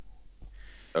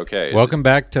Okay. Welcome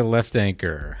back to Left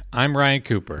Anchor. I'm Ryan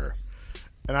Cooper.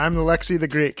 And I'm Alexi the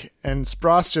Greek. And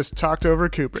Spross just talked over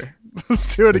Cooper.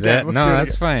 Let's do it again.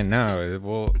 That's fine. No,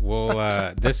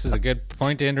 we'll. This is a good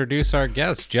point to introduce our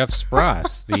guest, Jeff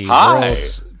Spross, the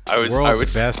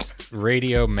world's best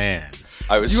radio man.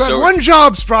 You had one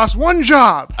job, Spross. One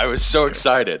job. I was so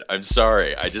excited. I'm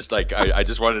sorry. I just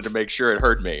wanted to make sure it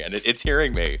heard me, and it's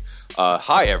hearing me.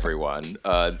 Hi, everyone.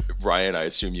 Ryan, I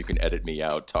assume you can edit me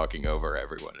out talking over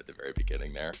everyone at the very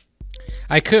beginning there.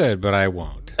 I could, but I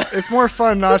won't. It's more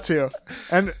fun not to.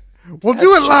 And we'll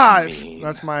do it live. Mean.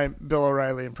 That's my Bill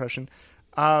O'Reilly impression.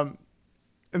 And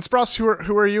Spross,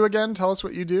 who are you again? Tell us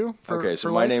what you do.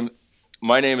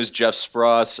 My name is Jeff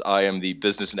Spross. I am the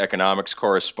business and economics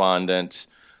correspondent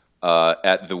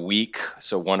at The Week,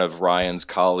 so one of Ryan's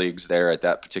colleagues there at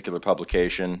that particular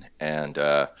publication. And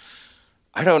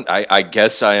I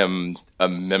guess I am a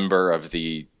member of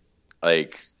the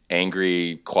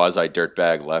angry quasi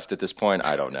dirtbag left at this point.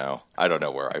 I don't know. I don't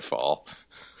know where I fall.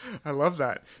 I love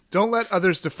that. Don't let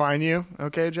others define you,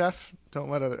 okay, Jeff? Don't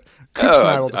let others.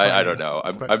 I don't know.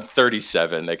 I'm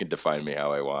 37. They can define me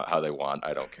how they want.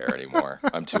 I don't care anymore.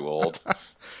 I'm too old.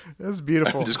 That's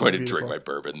beautiful. I'm just going to drink my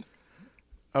bourbon.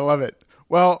 I love it.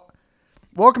 Well,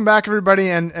 welcome back, everybody,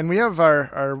 and we have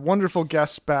our wonderful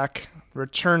guest back,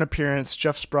 return appearance,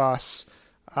 Jeff Spross.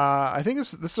 I think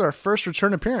this is our first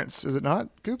return appearance, is it not,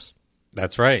 Goops?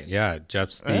 That's right. Yeah,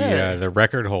 Jeff's the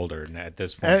record holder at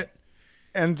this point.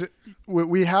 And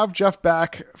we have Jeff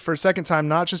back for a second time,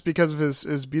 not just because of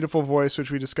his beautiful voice, which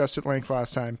we discussed at length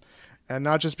last time, and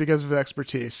not just because of his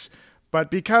expertise, but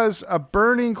because a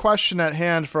burning question at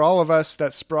hand for all of us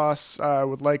that Spross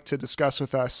would like to discuss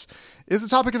with us is the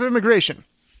topic of immigration.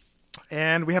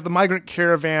 And we have the migrant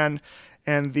caravan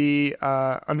and the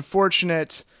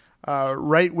unfortunate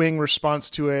right-wing response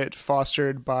to it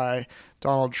fostered by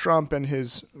Donald Trump and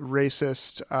his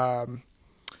racist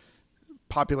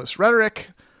populist rhetoric.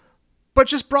 But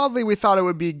just broadly, we thought it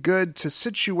would be good to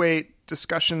situate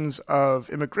discussions of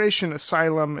immigration,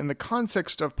 asylum in the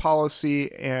context of policy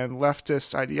and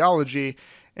leftist ideology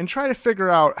and try to figure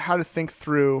out how to think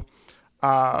through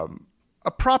a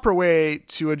proper way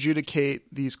to adjudicate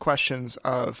these questions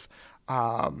of,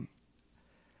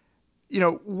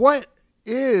 what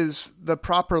is the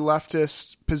proper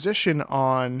leftist position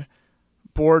on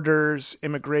borders,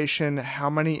 immigration, how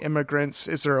many immigrants,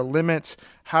 is there a limit?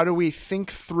 How do we think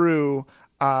through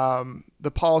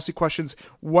the policy questions?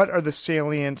 What are the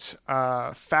salient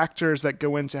factors that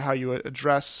go into how you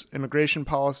address immigration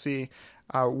policy?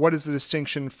 What is the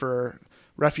distinction for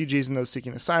refugees and those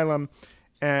seeking asylum?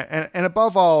 And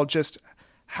above all, just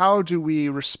how do we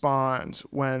respond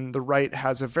when the right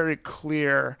has a very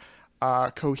clear,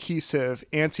 cohesive,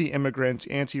 anti-immigrant,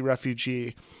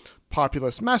 anti-refugee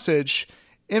populist message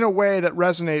in a way that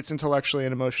resonates intellectually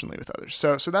and emotionally with others.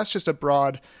 So that's just a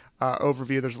broad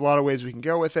overview. There's a lot of ways we can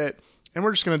go with it, and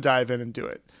we're just going to dive in and do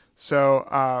it. So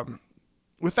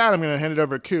with that, I'm going to hand it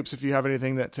over to Coops if you have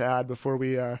anything to add before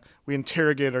we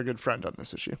interrogate our good friend on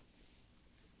this issue.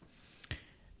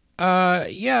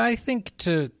 I think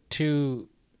to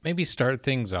maybe start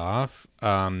things off,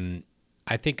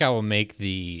 I think I will make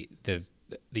the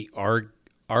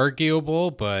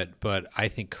arguable but I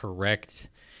think correct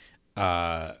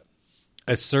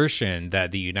assertion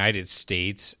that the United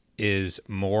States is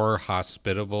more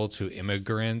hospitable to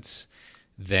immigrants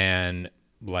than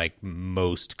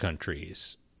most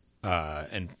countries,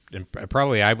 and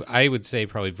probably I would say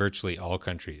probably virtually all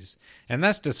countries, and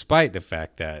that's despite the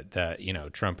fact that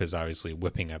Trump is obviously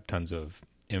whipping up tons of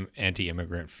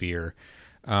anti-immigrant fear.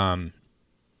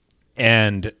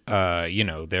 And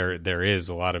there is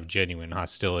a lot of genuine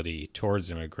hostility towards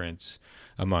immigrants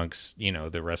amongst,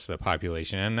 the rest of the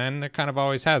population. And there kind of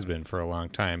always has been for a long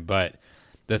time. But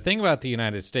the thing about the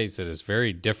United States that is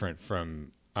very different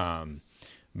from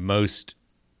most,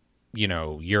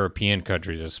 European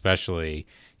countries especially,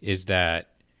 is that,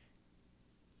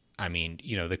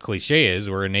 the cliche is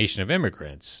we're a nation of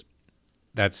immigrants.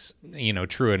 That's,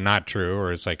 true and not true,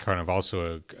 or it's kind of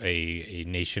also a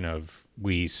nation of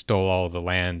we stole all the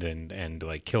land and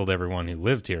killed everyone who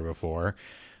lived here before.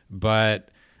 But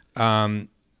I'm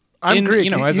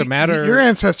Greek. As a matter, your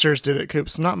ancestors did it,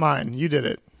 Coops, not mine. You did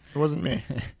it. It wasn't me.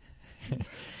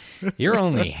 You're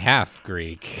only half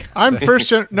Greek. I'm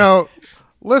first no,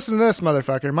 listen to this,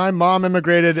 motherfucker. My mom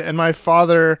immigrated, and my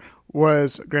father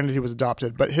was, granted he was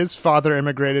adopted, but his father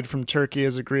immigrated from Turkey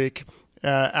as a Greek.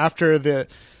 After the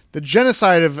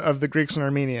genocide of the Greeks and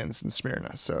Armenians in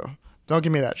Smyrna. So don't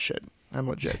give me that shit. I'm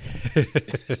legit.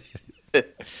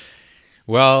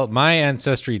 Well, my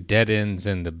ancestry dead ends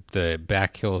in the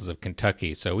back hills of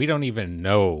Kentucky, so we don't even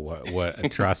know what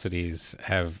atrocities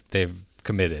they've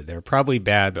committed. They're probably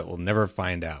bad, but we'll never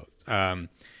find out.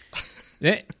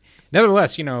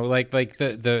 Nevertheless, like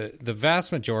the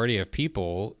vast majority of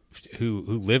people who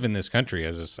live in this country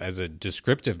as a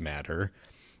descriptive matter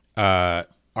are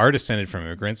descended from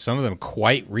immigrants. Some of them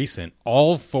quite recent.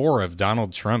 All 4 of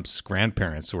Donald Trump's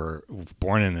grandparents were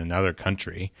born in another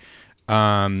country.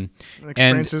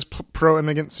 Experiences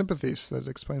pro-immigrant sympathies. That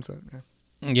explains that.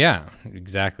 Yeah,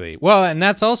 exactly. Well, and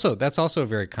that's also a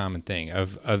very common thing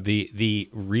of the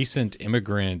recent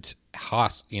immigrant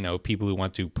people who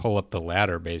want to pull up the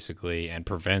ladder basically and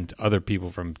prevent other people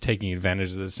from taking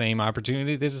advantage of the same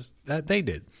opportunity that they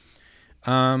did.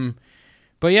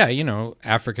 But yeah,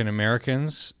 African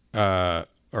Americans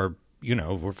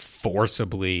were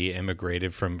forcibly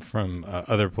immigrated from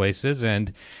other places,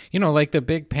 and like the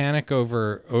big panic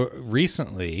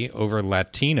recently over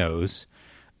Latinos.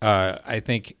 I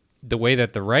think the way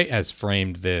that the right has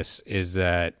framed this is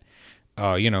that,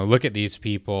 look at these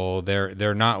people.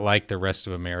 They're not like the rest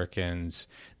of Americans.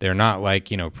 They're not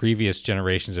like, previous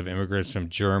generations of immigrants from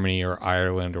Germany or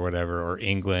Ireland or whatever, or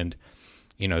England.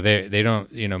 They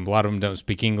don't, a lot of them don't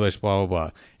speak English, blah, blah, blah.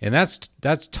 And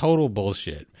that's total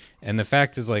bullshit. And the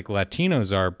fact is, like,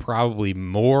 Latinos are probably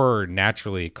more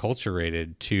naturally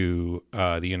acculturated to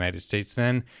the United States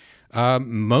than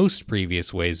most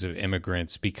previous waves of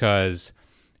immigrants, because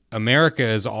America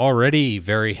is already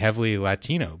very heavily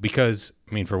Latino. Because,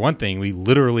 I mean, for one thing, we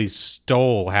literally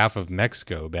stole half of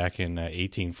Mexico back in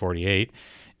 1848.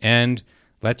 And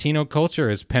Latino culture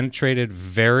has penetrated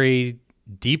very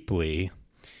deeply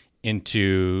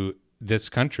into this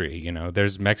country.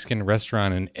 There's Mexican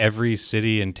restaurant in every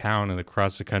city and town and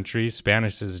across the country.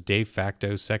 Spanish is de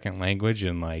facto second language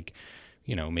in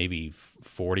maybe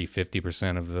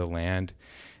 40-50% of the land.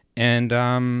 And,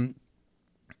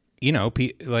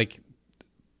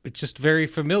 it's just very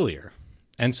familiar.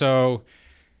 And so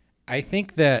I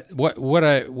think that what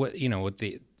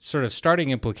the sort of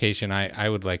starting implication I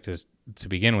would like to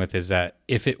begin with is that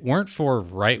if it weren't for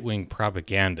right-wing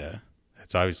propaganda,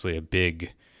 that's obviously a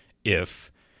big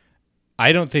if,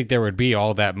 I don't think there would be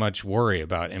all that much worry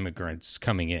about immigrants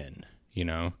coming in,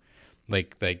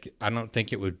 like I don't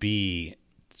think it would be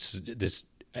this,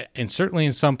 and certainly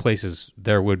in some places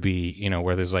there would be,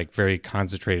 where there's like very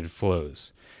concentrated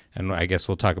flows. And I guess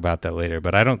we'll talk about that later,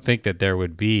 but I don't think that there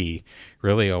would be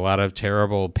really a lot of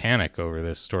terrible panic over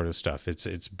this sort of stuff.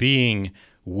 It's being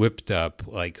whipped up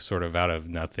like sort of out of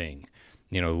nothing,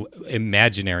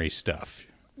 imaginary stuff.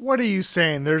 What are you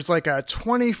saying? There's like a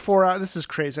 24-hour... This is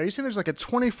crazy. Are you saying there's like a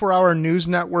 24-hour news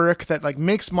network that like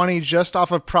makes money just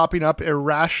off of propping up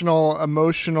irrational,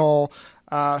 emotional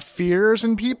fears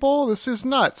in people? This is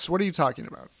nuts. What are you talking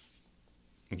about?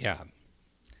 Yeah.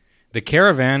 The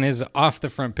caravan is off the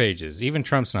front pages. Even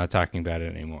Trump's not talking about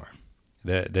it anymore.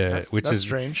 That's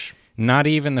strange. Not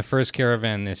even the first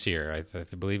caravan this year.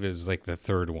 I believe it was like the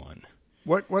third one.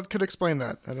 What could explain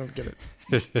that? I don't get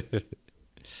it.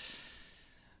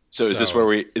 So is this where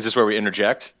we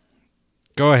interject?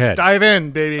 Go ahead. Dive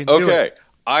in, baby. Do Okay. it.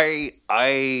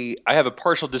 I have a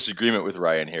partial disagreement with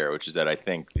Ryan here, which is that I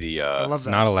think I love it's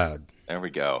that. not allowed. There we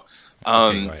go.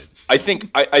 Okay, I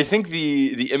think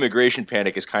the immigration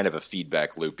panic is kind of a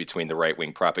feedback loop between the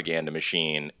right-wing propaganda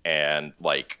machine and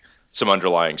like some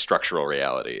underlying structural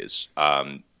realities.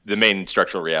 The main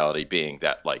structural reality being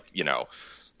that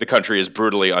the country is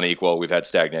brutally unequal. We've had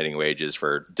stagnating wages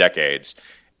for decades.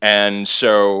 And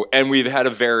we've had a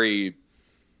very,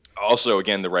 also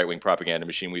again, the right-wing propaganda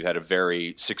machine, we've had a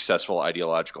very successful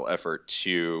ideological effort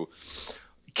to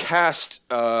cast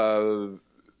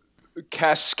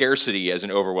scarcity as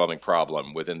an overwhelming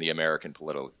problem within the American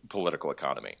political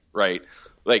economy, right?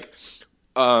 Like,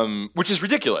 which is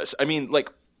ridiculous. I mean, like,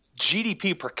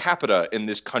 GDP per capita in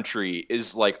this country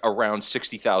is like around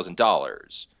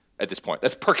 $60,000 at this point.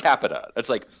 That's per capita. That's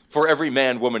like for every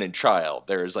man, woman, and child,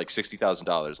 there is like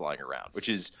 $60,000 lying around, which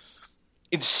is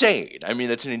insane. I mean,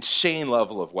 that's an insane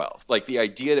level of wealth. Like the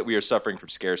idea that we are suffering from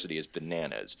scarcity is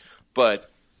bananas. But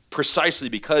precisely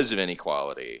because of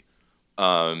inequality,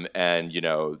 and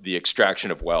the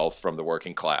extraction of wealth from the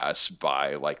working class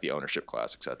by like the ownership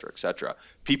class, et cetera,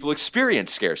 people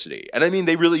experience scarcity. And I mean,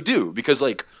 they really do, because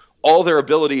like all their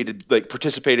ability to like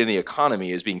participate in the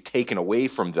economy is being taken away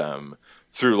from them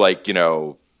through like,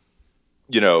 the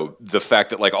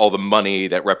fact that like all the money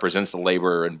that represents the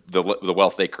labor and the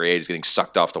wealth they create is getting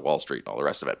sucked off to Wall Street and all the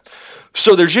rest of it.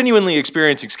 So they're genuinely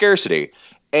experiencing scarcity.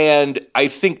 And I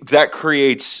think that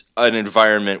creates an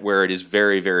environment where it is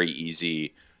very, very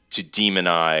easy to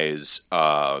demonize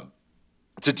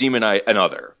to demonize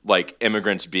another, like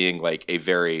immigrants being like a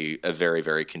very,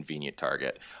 very convenient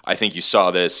target. I think you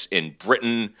saw this in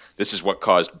Britain. This is what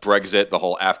caused Brexit, the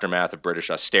whole aftermath of British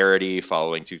austerity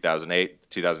following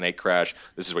 2008 crash.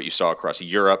 This is what you saw across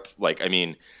Europe. Like, I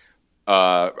mean,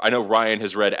 I know Ryan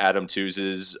has read Adam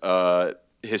Tooze's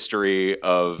history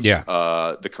of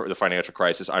the financial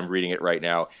crisis. I'm reading it right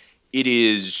now. It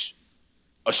is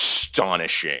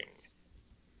astonishing,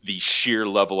 the sheer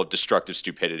level of destructive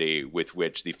stupidity with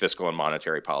which the fiscal and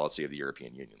monetary policy of the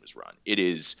European Union was run. It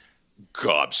is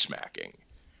gobsmacking.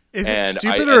 Is it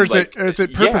stupid or is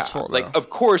it purposeful? Yeah, like, of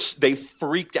course they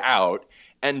freaked out,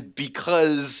 and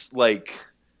because like,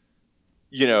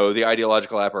 you know, the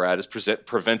ideological apparatus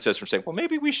prevents us from saying, well,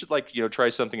 maybe we should try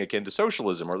something akin to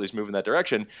socialism, or at least move in that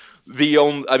direction.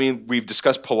 We've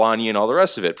discussed Polanyi and all the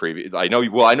rest of it I know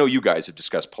you guys have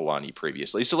discussed Polanyi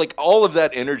previously. So like all of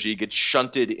that energy gets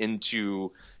shunted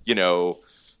into, you know,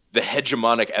 the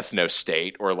hegemonic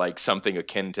ethno-state or like something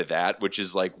akin to that, which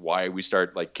is like why we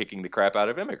start like kicking the crap out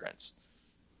of immigrants.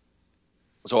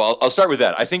 So I'll start with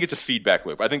that. I think it's a feedback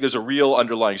loop. I think there's a real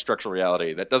underlying structural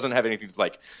reality that doesn't have anything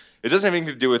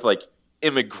to do with like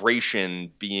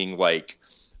immigration being like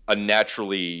a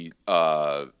naturally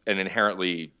an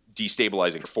inherently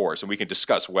destabilizing force, and we can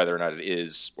discuss whether or not it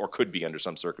is or could be under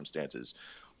some circumstances.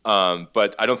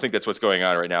 But I don't think that's what's going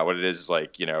on right now. What it is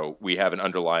like, you know, we have an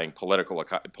underlying political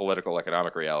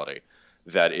economic reality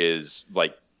that is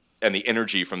like, and the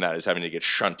energy from that is having to get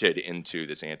shunted into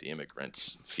this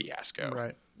anti-immigrant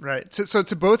fiasco. Right. So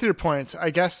to both your points, I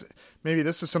guess maybe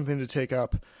this is something to take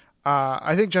up.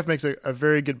 I think Jeff makes a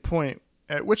very good point,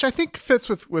 which I think fits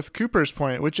with Cooper's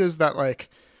point, which is that like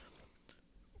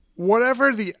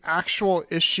whatever the actual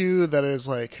issue that is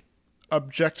like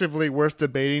objectively worth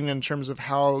debating in terms of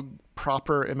how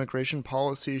proper immigration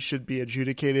policy should be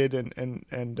adjudicated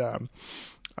and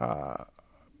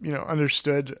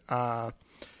understood.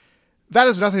 That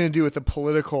has nothing to do with the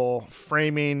political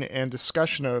framing and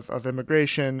discussion of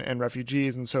immigration and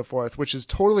refugees and so forth, which is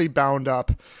totally bound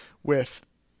up with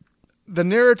the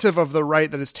narrative of the right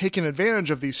that has taken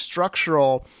advantage of these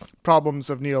structural problems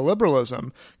of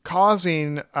neoliberalism,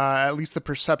 causing at least the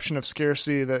perception of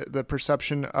scarcity, the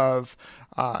perception of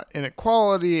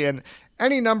inequality, and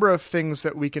any number of things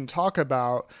that we can talk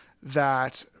about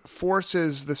that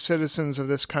forces the citizens of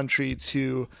this country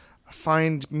to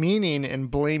find meaning in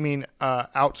blaming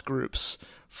out groups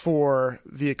for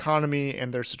the economy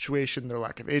and their situation, their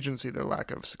lack of agency, their lack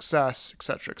of success, et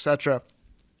cetera, et cetera.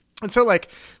 And so like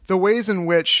the ways in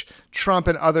which Trump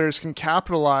and others can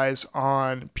capitalize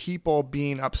on people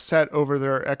being upset over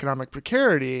their economic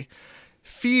precarity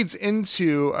feeds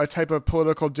into a type of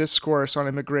political discourse on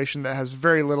immigration that has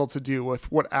very little to do with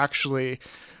what actually,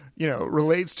 you know,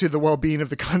 relates to the well-being of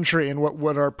the country and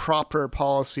what our proper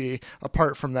policy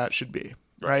apart from that should be,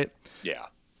 right? Yeah.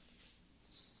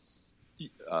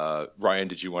 Ryan,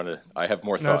 did you want to? I have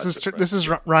more thoughts. This is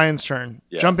Ryan's turn.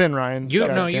 Yeah. Jump in, Ryan. You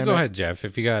go ahead, Jeff.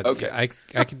 If you got, okay,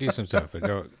 I can do some stuff. But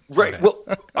go right. Go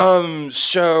well,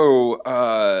 So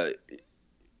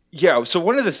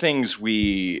one of the things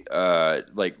we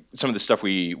like, some of the stuff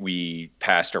we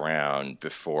passed around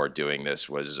before doing this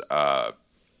was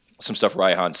some stuff.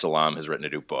 Reihan Salam has written a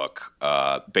new book,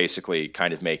 basically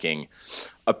kind of making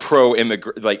a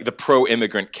the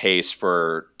pro-immigrant case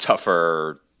for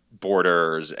tougher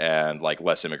borders and like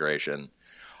less immigration.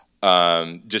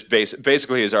 Just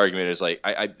basically his argument is like,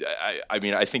 I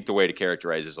mean, I think the way to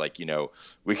characterize is like, you know,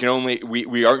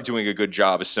 we aren't doing a good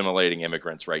job assimilating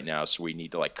immigrants right now, so we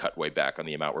need to like cut way back on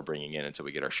the amount we're bringing in until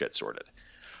we get our shit sorted.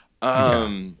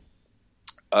 And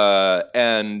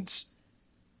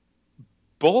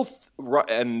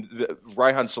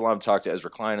Reihan Salam talked to Ezra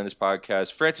Klein on this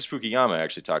podcast. Francis Fukuyama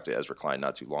actually talked to Ezra Klein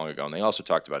not too long ago, and they also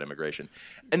talked about immigration.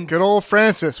 And good old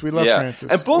Francis, we love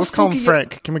Francis. And let's call him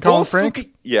Frank. Can we call him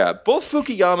Frank? Both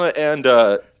Fukuyama and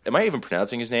am I even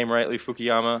pronouncing his name rightly?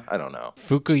 Fukuyama? I don't know.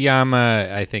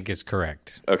 Fukuyama, I think, is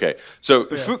correct. Okay, so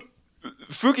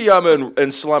Fukuyama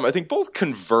and Salam, I think, both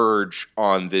converge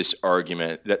on this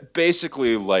argument that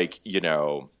basically, like, you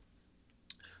know,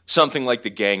 something like the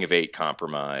Gang of Eight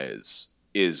compromise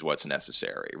is what's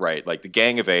necessary, right? Like the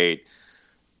Gang of Eight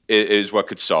is what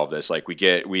could solve this. Like we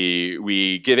give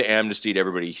amnesty to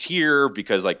everybody here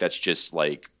because like that's just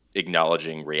like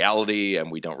acknowledging reality,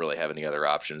 and we don't really have any other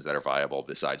options that are viable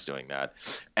besides doing that.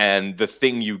 And the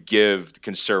thing you give the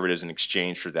conservatives in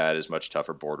exchange for that is much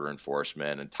tougher border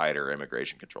enforcement and tighter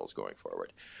immigration controls going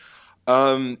forward.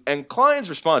 And Klein's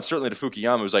response, certainly to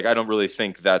Fukuyama, was like, I don't really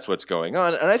think that's what's going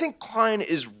on. And I think Klein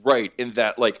is right in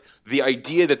that, like, the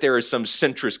idea that there is some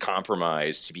centrist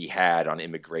compromise to be had on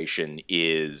immigration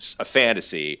is a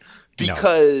fantasy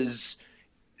because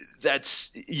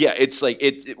it's like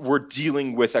we're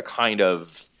dealing with a kind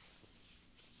of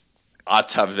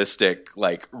atavistic,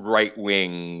 like,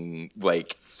 right-wing,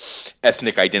 like,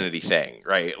 ethnic identity thing,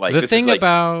 right? Like, the thing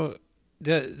about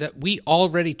that we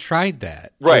already tried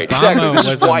that. Right, Obama exactly. This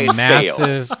is why it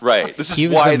massive, failed. Right. This is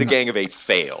why the Gang of Eight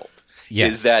failed.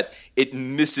 Yes. Is that it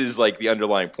misses, like, the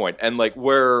underlying point. And, like,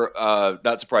 where,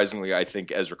 not surprisingly, I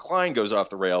think Ezra Klein goes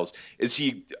off the rails is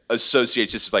he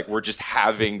associates this, like, we're just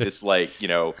having this, like, you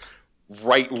know,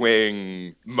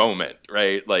 right-wing moment,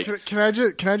 right? Like, can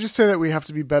I just say that we have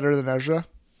to be better than Ezra?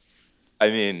 I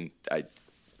mean,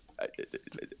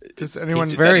 does anyone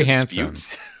is very that a handsome?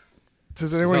 dispute?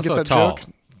 Does anyone He's get also that tall. joke?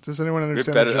 Does anyone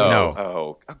understand Better, the joke?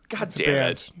 No. God It's a damn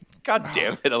band. it. God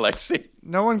damn it, Alexi.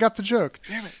 No one got the joke.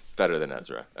 Damn it. Better than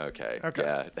Ezra. Okay. Okay.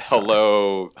 Yeah.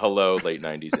 Hello, late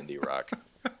 90s indie rock.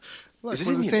 Look, Is it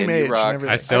we're the even same indie age. and rock?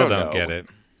 everything. I still don't know. get it.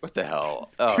 What the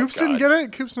hell? Oh, Coops didn't God. get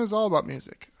it. Coops knows all about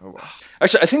music. Oh, well.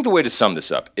 Actually, I think the way to sum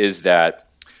this up is that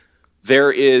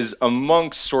there is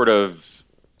amongst sort of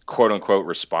quote unquote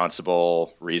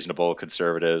responsible, reasonable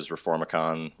conservatives,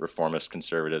 reformist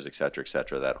conservatives, et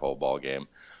cetera, that whole ball game.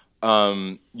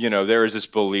 You know, there is this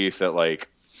belief that, like,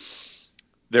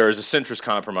 there is a centrist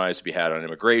compromise to be had on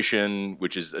immigration,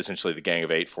 which is essentially the Gang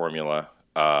of Eight formula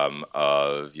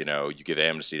of, you know, you give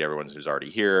amnesty to everyone who's already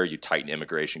here, you tighten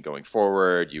immigration going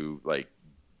forward, you, like,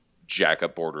 jack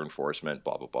up border enforcement,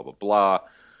 blah, blah, blah, blah,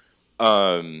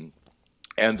 blah.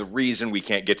 And the reason we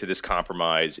can't get to this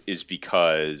compromise is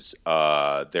because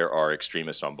there are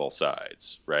extremists on both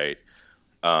sides, right?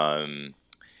 And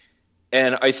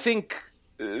I think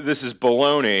this is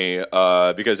baloney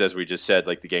because, as we just said,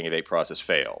 like, the Gang of Eight process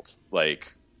failed.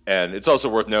 Like, and it's also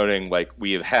worth noting, like,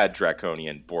 we have had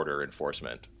draconian border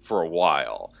enforcement for a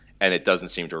while, and it doesn't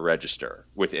seem to register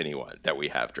with anyone that we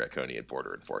have draconian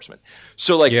border enforcement.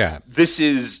 So, like, this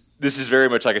is very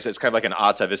much, like I said, it's kind of like an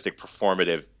atavistic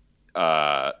performative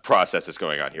process that's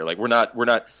going on here. Like, we're not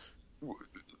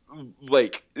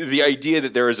like, the idea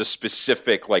that there is a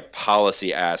specific, like,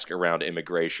 policy ask around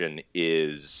immigration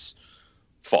is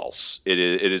false. It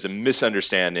is a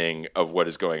misunderstanding of what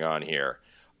is going on here.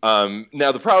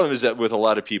 Now, the problem is that with a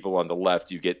lot of people on the left,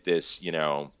 you get this, you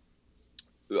know,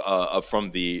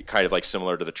 from the kind of, like,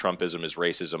 similar to the Trumpism is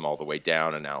racism all the way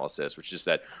down analysis, which is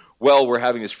that, well, we're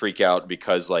having this freak out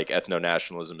because, like,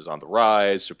 ethno-nationalism is on the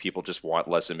rise, so people just want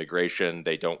less immigration.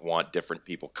 They don't want different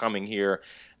people coming here,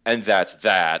 and that's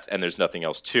that, and there's nothing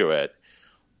else to it.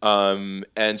 And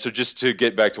so, just to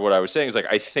get back to what I was saying, is, like,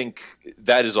 I think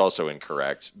that is also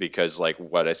incorrect, because, like,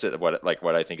 what I said, what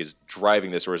I think is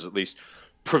driving this, or is at least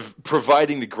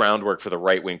providing the groundwork for the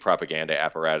right-wing propaganda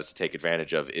apparatus to take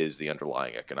advantage of, is the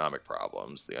underlying economic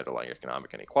problems, the underlying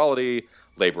economic inequality,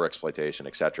 labor exploitation,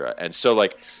 etc. And so,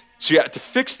 like, to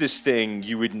fix this thing,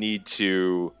 you would need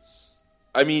to,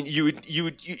 I mean,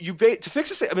 to fix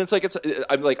this thing. I mean,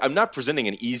 I'm not presenting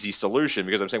an easy solution,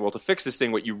 because I'm saying, well, to fix this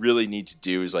thing, what you really need to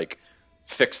do is, like,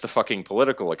 fix the fucking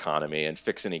political economy and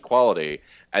fix inequality,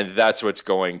 and that's what's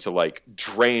going to, like,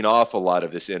 drain off a lot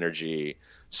of this energy,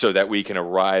 so that we can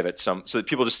arrive at so that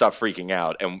people just stop freaking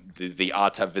out, and the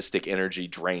atavistic energy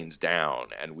drains down,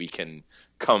 and we can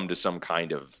come to some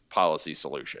kind of policy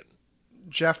solution.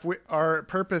 Jeff, our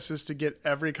purpose is to get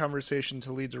every conversation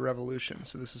to lead to revolution.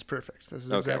 So this is perfect. This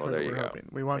is exactly what we're hoping.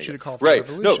 We want you to call for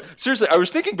revolution. No, seriously, I was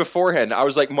thinking beforehand. I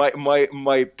was like,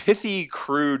 my pithy,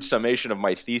 crude summation of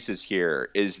my thesis here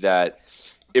is that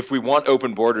if we want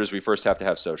open borders, we first have to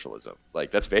have socialism.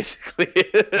 Like, that's basically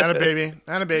it. And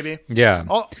a baby. Yeah.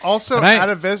 Also,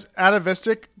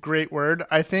 atavistic, great word.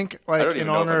 I think, like, I don't even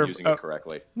in know honor if I'm of using it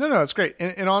correctly. No, it's great.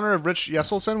 In honor of Rich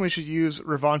Yesselson, we should use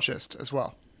revanchist as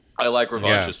well. I like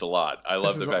revanchist a lot. I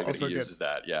love the fact that he good. uses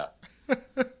that. Yeah.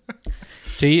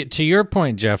 To your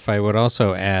point, Jeff, I would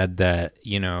also add that,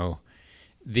 you know,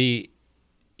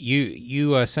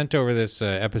 you sent over this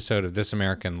episode of This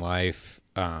American Life,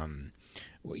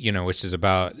 you know, which is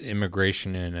about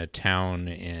immigration in a town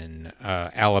in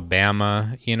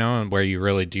Alabama, you know, and where you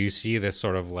really do see this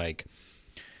sort of, like,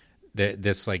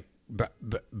 this, like,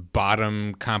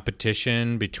 bottom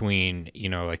competition between, you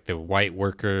know, like, the white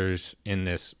workers in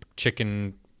this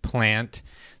chicken plant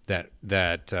that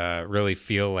really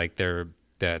feel like that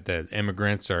the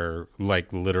immigrants are,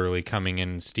 like, literally coming in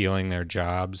and stealing their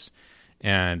jobs.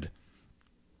 And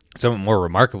somewhat more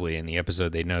remarkably, in the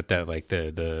episode, they note that, like,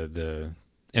 the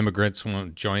immigrants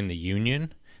won't join the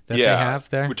union, that they have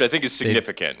there, which I think is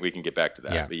significant. We can get back to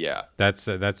that. Yeah, but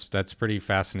that's pretty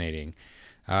fascinating.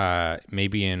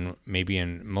 Maybe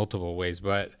in multiple ways,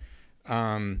 but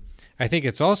I think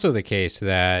it's also the case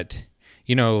that,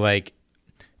 you know, like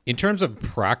in terms of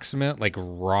proximate, like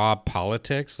raw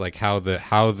politics, like how the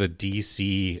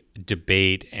DC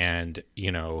debate and,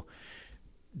 you know,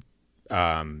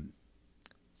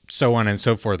 so on and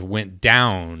so forth went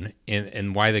down,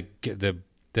 and why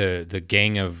the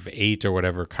Gang of Eight or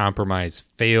whatever compromise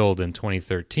failed in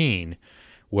 2013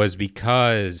 was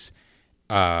because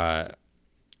the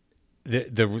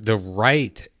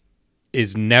right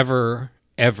is never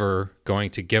ever going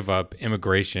to give up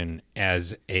immigration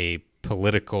as a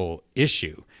political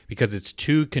issue because it's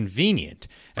too convenient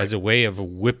as a way of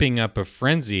whipping up a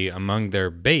frenzy among their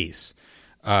base.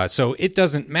 So it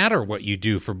doesn't matter what you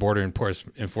do for border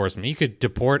enforcement. You could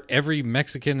deport every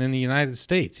Mexican in the United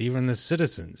States, even the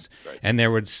citizens, and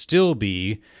there would still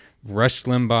be Rush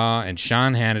Limbaugh and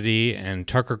Sean Hannity and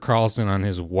Tucker Carlson on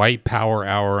his White Power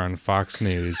Hour on Fox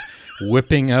News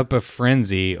whipping up a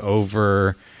frenzy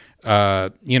over,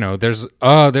 you know, there's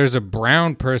a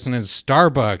brown person in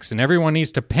Starbucks and everyone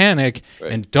needs to panic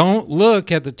and don't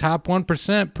look at the top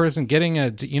 1% person getting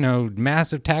a, you know,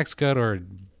 massive tax cut or,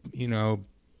 you know,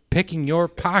 picking your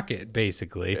pocket,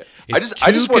 basically. Yeah. It's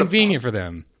too convenient for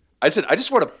them. I said, I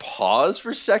just want to pause for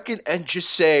a second and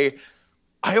just say,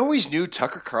 I always knew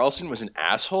Tucker Carlson was an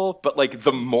asshole, but like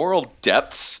the moral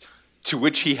depths to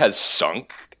which he has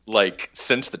sunk, like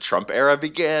since the Trump era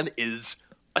began, is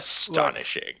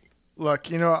astonishing. Look,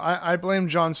 you know, I blame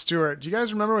Jon Stewart. Do you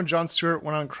guys remember when Jon Stewart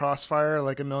went on Crossfire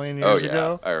like a million years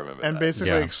ago? I remember and that.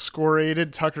 Basically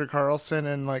excoriated Tucker Carlson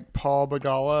and like Paul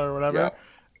Begala or whatever. Yeah.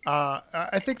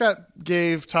 I think that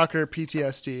gave Tucker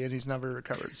PTSD, and he's never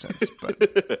recovered since.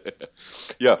 But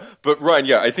yeah, but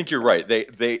Ryan, I think you're right.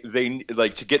 They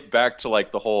like, to get back to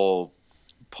like the whole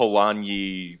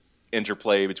Polanyi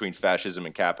interplay between fascism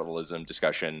and capitalism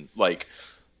discussion. Like,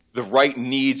 the right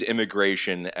needs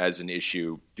immigration as an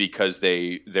issue because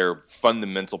their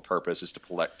fundamental purpose is to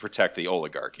protect the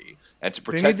oligarchy, and to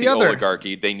protect the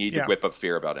oligarchy, they need to whip up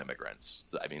fear about immigrants.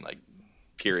 I mean, like.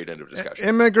 Period. End of discussion.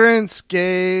 Immigrants,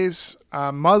 gays,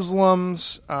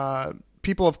 Muslims,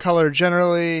 people of color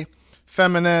generally,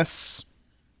 feminists,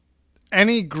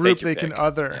 any group they can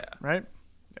other, right?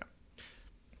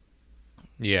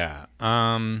 Yeah.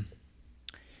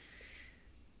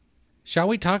 Shall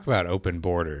we talk about open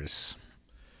borders?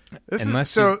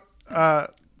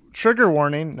 Trigger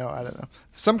warning. No, I don't know.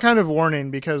 Some kind of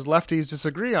warning because lefties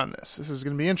disagree on this. This is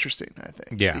going to be interesting, I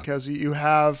think. Yeah. Because you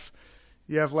have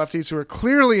lefties who are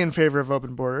clearly in favor of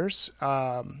open borders,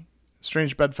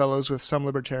 strange bedfellows with some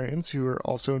libertarians who are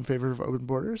also in favor of open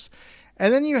borders.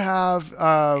 And then you have,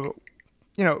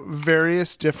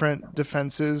 various different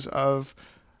defenses of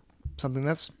something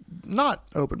that's not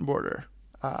open border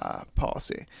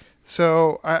policy.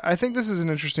 So I think this is an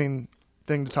interesting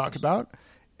thing to talk about.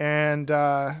 And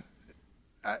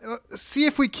see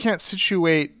if we can't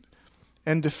situate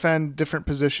and defend different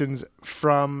positions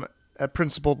from a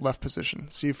principled left position.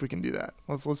 See if we can do that.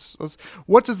 Let's.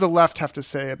 What does the left have to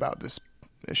say about this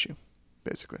issue,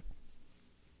 basically?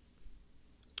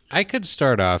 I could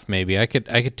start off. Maybe I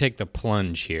could take the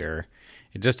plunge here,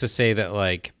 just to say that,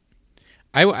 like,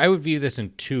 I would view this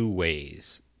in two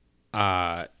ways.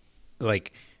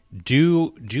 Like,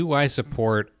 do I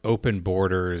support open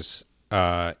borders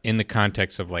in the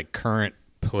context of like current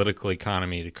political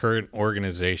economy, the current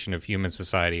organization of human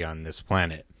society on this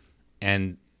planet?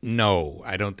 And no,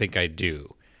 I don't think I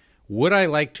do. Would I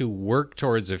like to work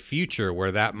towards a future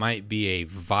where that might be a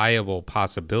viable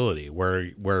possibility,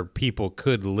 where people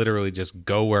could literally just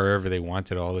go wherever they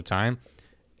wanted all the time?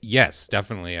 Yes,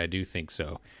 definitely, I do think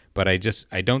so. But I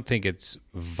don't think it's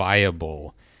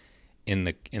viable in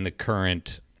the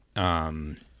current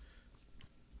the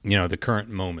current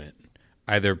moment,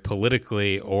 either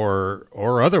politically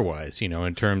or otherwise,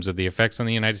 in terms of the effects on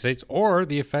the United States or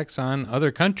the effects on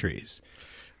other countries.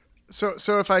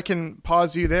 So if I can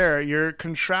pause you there, you're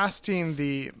contrasting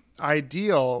the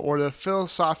ideal or the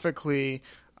philosophically,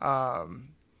 I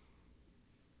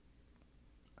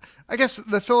guess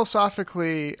the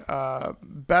philosophically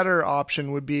better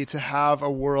option would be to have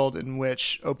a world in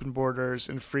which open borders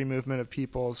and free movement of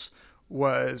peoples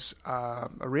was a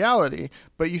reality.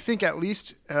 But you think at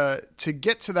least to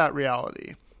get to that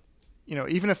reality,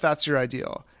 even if that's your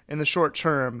ideal, in the short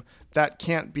term, that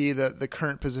can't be the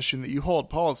current position that you hold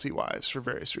policy-wise for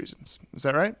various reasons. Is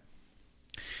that right?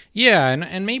 Yeah,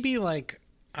 and maybe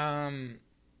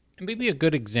maybe a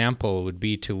good example would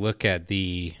be to look at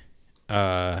the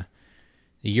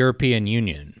European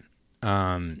Union.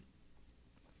 And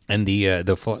and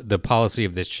the policy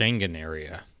of the Schengen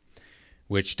area,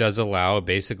 which does allow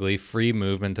basically free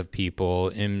movement of people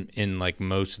in like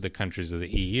most of the countries of the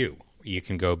EU. You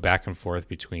can go back and forth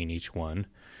between each one.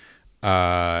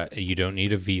 You don't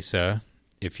need a visa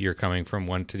if you're coming from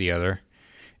one to the other.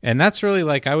 And that's really,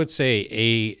 like, I would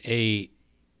say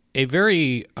a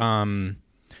very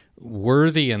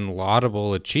worthy and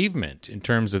laudable achievement in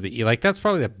terms of the, like, that's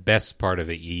probably the best part of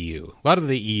the EU. A lot of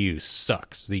the EU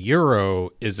sucks. The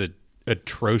euro is a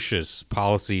atrocious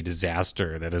policy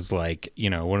disaster that is, like, you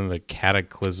know, one of the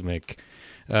cataclysmic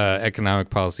economic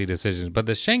policy decisions. But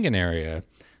the Schengen area,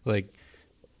 like,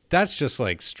 that's just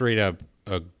like straight up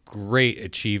a great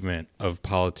achievement of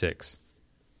politics.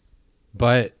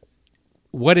 But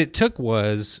what it took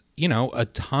was, you know, a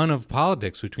ton of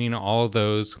politics between all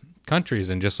those countries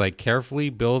and just like carefully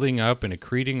building up and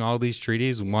accreting all these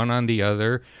treaties one on the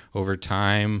other over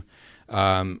time,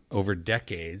 over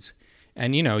decades.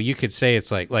 And, you know, you could say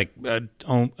it's like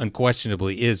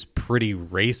unquestionably is pretty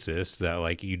racist that,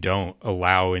 like, you don't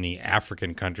allow any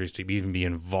African countries to even be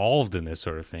involved in this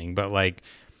sort of thing. But, like,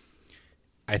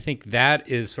 I think that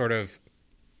is sort of,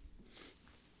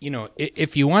 you know,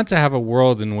 if you want to have a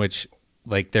world in which,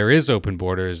 like, there is open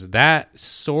borders, that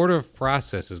sort of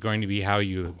process is going to be how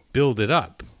you build it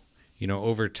up, you know,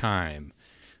 over time,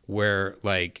 where,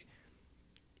 like,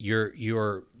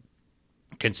 you're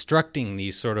constructing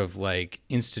these sort of like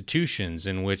institutions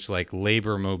in which like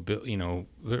labor mobility, you know,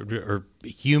 or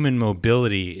human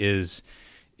mobility is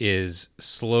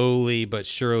slowly but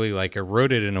surely like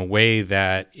eroded in a way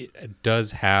that it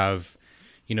does have,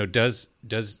 you know, does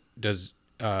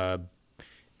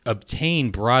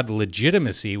obtain broad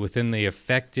legitimacy within the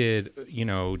affected, you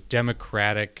know,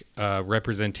 democratic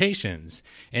representations.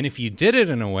 And if you did it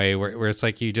in a way where it's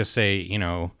like you just say, you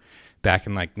know, back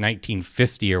in like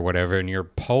 1950 or whatever, and you're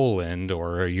Poland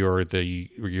or you're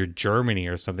Germany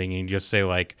or something, and you just say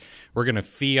like, we're going to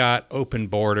fiat open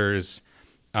borders,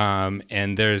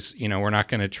 and there's, you know, we're not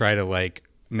going to try to like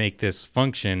make this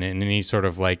function in any sort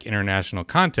of like international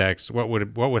context. What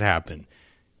would happen?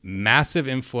 Massive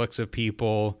influx of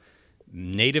people,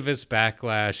 nativist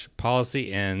backlash,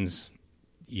 policy ends.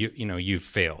 You know, you've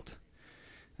failed.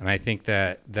 And I think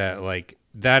that like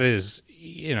that is,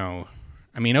 you know,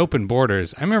 I mean, open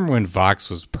borders. I remember when Vox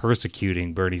was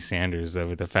persecuting Bernie Sanders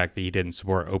over the fact that he didn't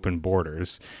support open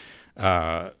borders,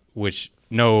 which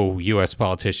no U.S.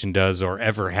 politician does or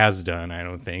ever has done, I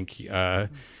don't think,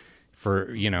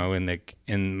 for, you know, in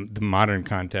the modern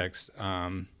context.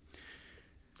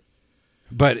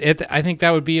 But I think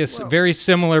that would be very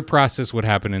similar process would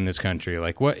happen in this country.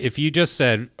 Like, what if you just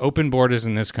said open borders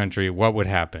in this country? What would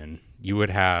happen? You would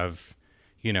have,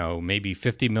 you know, maybe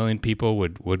 50 million people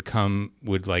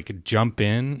would like jump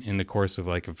in the course of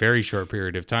like a very short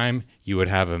period of time. You would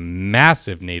have a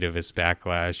massive nativist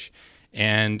backlash,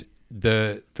 and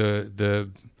the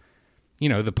you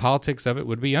know, the politics of it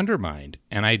would be undermined.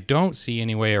 And I don't see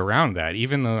any way around that,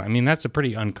 even though, I mean, that's a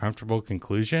pretty uncomfortable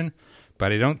conclusion,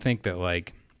 but I don't think that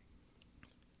like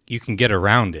you can get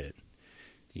around it.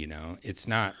 You know, it's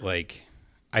not like,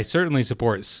 I certainly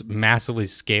support massively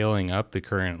scaling up the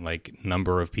current like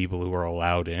number of people who are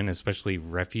allowed in, especially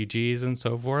refugees and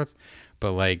so forth.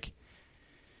 But like,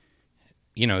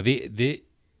 you know, the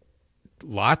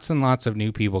lots and lots of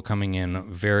new people coming in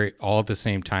all at the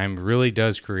same time really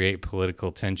does create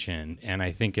political tension, and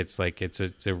I think it's like it's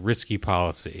a risky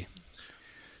policy.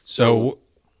 So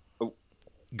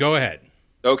go ahead.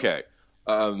 Okay.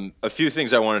 A few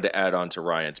things I wanted to add on to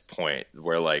Ryan's point,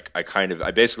 where like I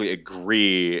basically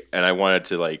agree, and I wanted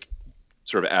to like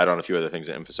sort of add on a few other things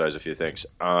and emphasize a few things.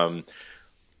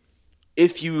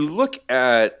 If you look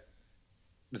at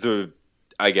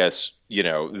I guess, you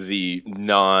know, the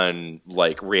non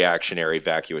like reactionary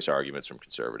vacuous arguments from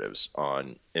conservatives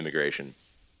on immigration,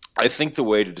 I think the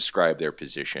way to describe their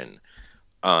position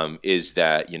is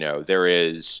that, you know, there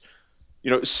is, you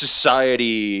know,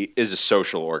 society is a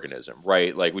social organism,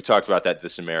 right? Like we talked about that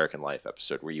This American Life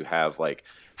episode, where you have like,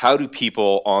 how do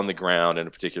people on the ground in a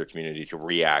particular community to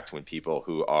react when people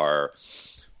who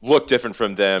look different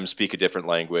from them, speak a different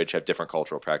language, have different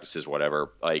cultural practices,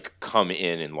 whatever, like come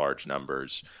in large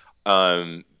numbers.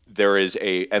 There is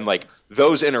and like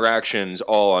those interactions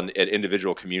all at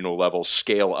individual communal level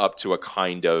scale up to a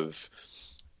kind of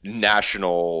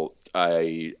national,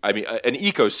 I mean, an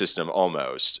ecosystem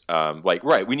almost. Like,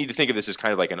 right, we need to think of this as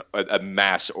kind of like a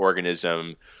mass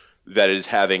organism that is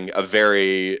having a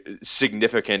very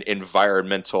significant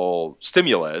environmental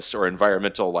stimulus or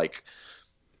environmental like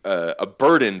a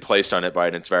burden placed on it by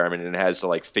an environment, and it has to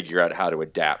like figure out how to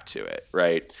adapt to it,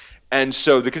 right? And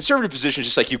so the conservative position is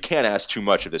just like, you can't ask too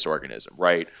much of this organism,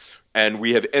 right? And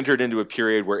we have entered into a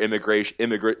period where immigrants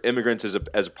as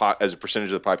a percentage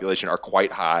of the population are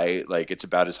quite high. Like, it's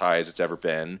about as high as it's ever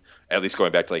been, at least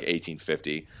going back to like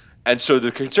 1850. And so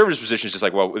the conservative position is just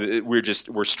like, well,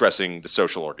 we're stressing the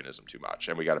social organism too much,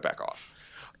 and we got to back off.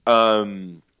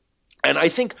 And I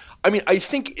think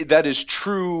that is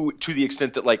true to the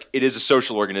extent that, like, it is a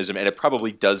social organism and it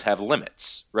probably does have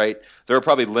limits, right? There are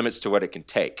probably limits to what it can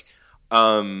take.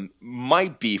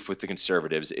 My beef with the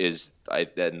conservatives is,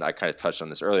 and I kind of touched on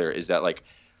this earlier, is that, like,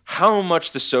 how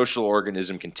much the social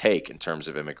organism can take in terms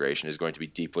of immigration is going to be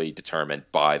deeply determined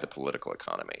by the political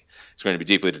economy. It's going to be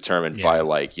deeply determined by,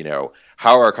 like,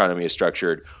 how our economy is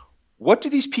structured. What do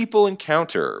these people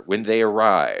encounter when they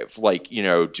arrive? Like,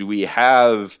 do we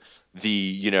have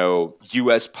the,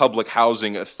 U.S. Public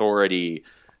Housing Authority,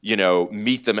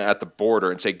 meet them at the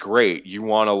border and say, great, you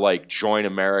want to, like, join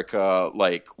America,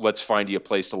 like, let's find you a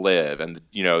place to live. And,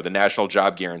 the National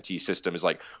Job Guarantee System is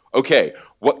like, okay,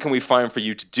 what can we find for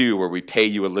you to do where we pay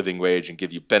you a living wage and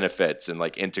give you benefits and,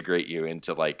 like, integrate you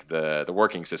into, like, the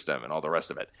working system and all the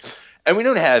rest of it. And we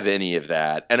don't have any of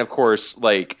that. And of course,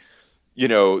 like,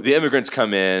 the immigrants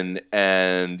come in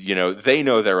and, they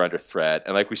know they're under threat.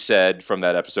 And like we said from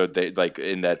that episode, they, like,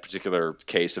 in that particular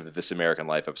case of the This American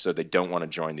Life episode, they don't want to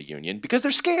join the union because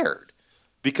they're scared.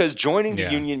 Because joining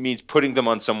the union means putting them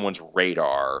on someone's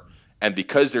radar. And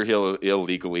because they're here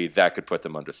illegally, that could put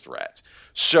them under threat.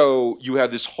 So you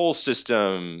have this whole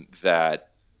system that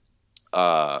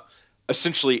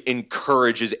essentially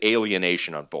encourages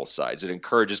alienation on both sides. It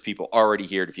encourages people already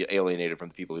here to feel alienated from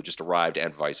the people who just arrived,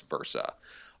 and vice versa.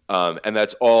 And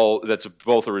that's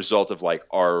both a result of, like,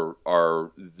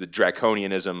 the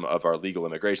draconianism of our legal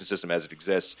immigration system as it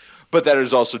exists, but that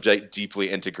is also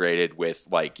deeply integrated with,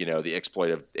 like, the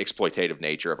exploitative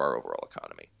nature of our overall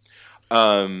economy.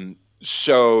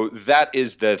 So that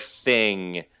is the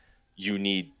thing you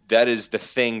need. That is the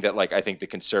thing that, like, I think the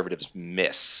conservatives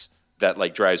miss. That,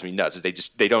 like, drives me nuts, is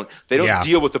they don't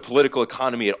deal with the political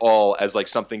economy at all as, like,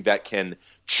 something that can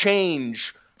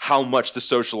change how much the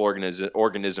social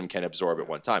organism can absorb at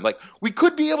one time. Like, we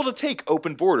could be able to take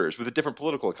open borders with a different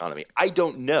political economy. I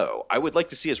don't know. I would like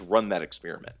to see us run that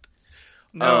experiment.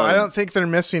 No, I don't think they're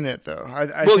missing it, though.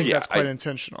 I think that's quite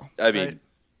intentional. I mean,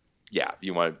 yeah,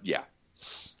 you want to, yeah.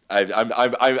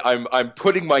 I'm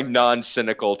putting my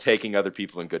non-cynical, taking other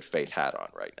people in good faith hat on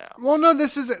right now. Well, no,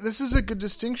 this is a good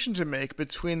distinction to make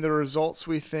between the results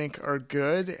we think are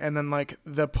good and then, like,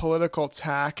 the political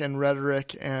tack and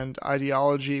rhetoric and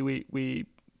ideology we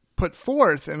put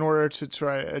forth in order to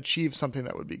try to achieve something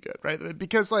that would be good, right?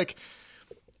 Because, like,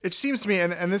 it seems to me,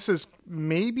 and this is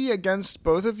maybe against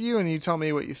both of you, and you tell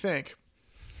me what you think.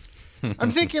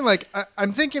 I'm thinking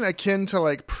akin to,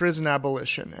 like, prison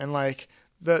abolition and, like,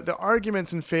 the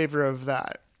arguments in favor of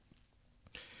that.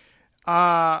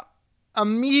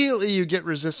 Immediately you get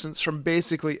resistance from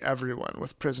basically everyone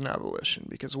with prison abolition,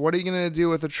 because what are you going to do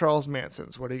with the Charles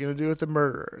Mansons? What are you going to do with the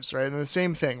murderers, right? And the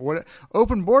same thing.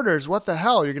 Open borders, what the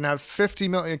hell? You're going to have 50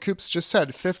 million, Coops just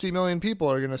said, 50 million people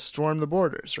are going to storm the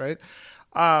borders, right?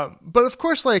 But of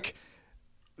course, like,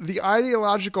 the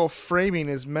ideological framing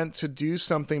is meant to do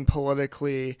something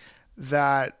politically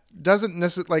that doesn't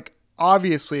necessarily, like,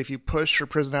 obviously, if you push for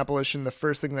prison abolition, the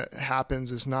first thing that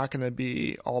happens is not going to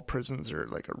be all prisons are,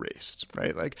 like, erased,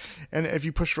 right? Like, and if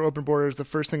you push for open borders, the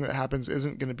first thing that happens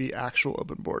isn't going to be actual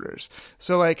open borders.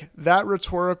 So, like, that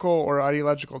rhetorical or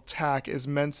ideological tack is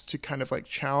meant to kind of, like,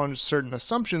 challenge certain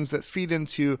assumptions that feed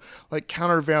into, like,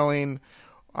 countervailing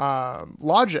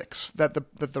logics that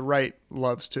the right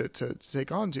loves to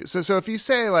take on to. So if you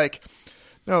say, like,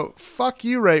 no, fuck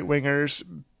you, right wingers,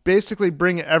 basically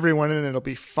bring everyone in and it'll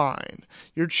be fine,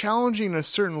 you're challenging a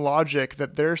certain logic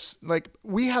that there's, like,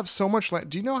 we have so much land.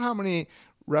 Do you know how many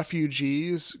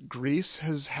refugees Greece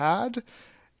has had?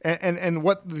 And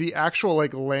what the actual,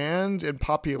 like, land and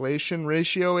population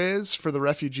ratio is for the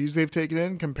refugees they've taken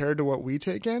in compared to what we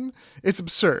take in? It's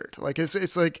absurd. Like,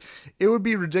 it's like, it would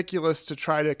be ridiculous to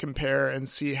try to compare and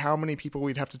see how many people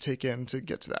we'd have to take in to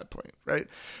get to that point, right?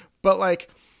 But, like,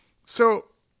 so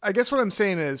I guess what I'm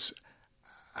saying is,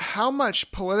 how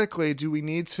much politically do we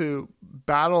need to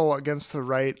battle against the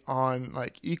right on,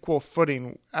 like, equal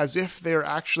footing, as if they're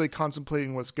actually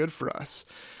contemplating what's good for us,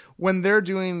 when they're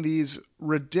doing these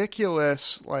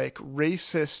ridiculous, like,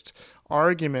 racist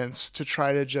arguments to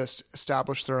try to just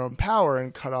establish their own power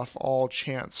and cut off all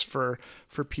chance for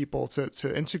people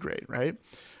to integrate, right?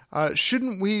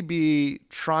 Shouldn't we be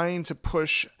trying to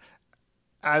push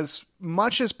as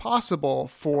much as possible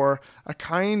for a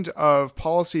kind of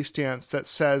policy stance that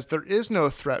says there is no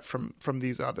threat from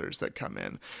these others that come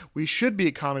in. We should be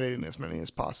accommodating as many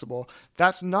as possible.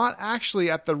 That's not actually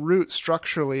at the root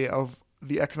structurally of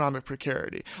the economic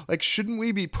precarity. Like, shouldn't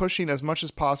we be pushing as much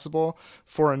as possible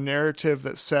for a narrative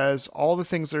that says all the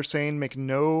things they're saying make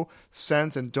no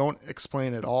sense and don't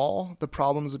explain at all the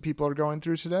problems that people are going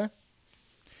through today?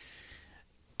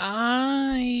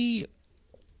 I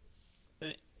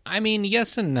mean,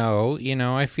 yes and no.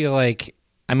 I feel like,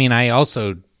 I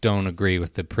also don't agree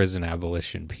with the prison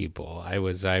abolition people. I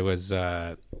was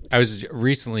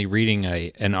recently reading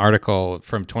an article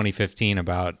from 2015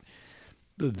 about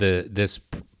the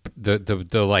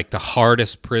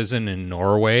hardest prison in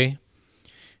Norway,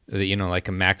 like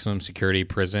a maximum security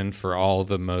prison for all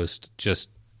the most just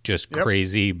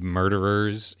crazy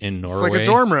murderers in Norway. It's like a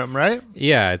dorm room, right?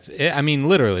 Yeah,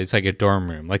 literally, it's like a dorm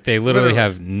room. Like they literally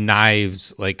have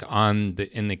knives like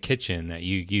in the kitchen that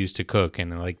you use to cook,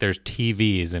 and like there's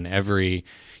TVs in every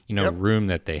room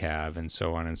that they have, and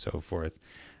so on and so forth.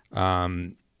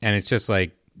 And it's just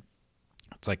like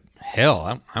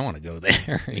hell, I want to go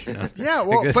there. Yeah,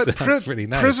 well, but pretty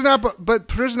nice.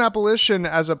 Prison abolition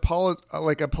as a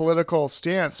political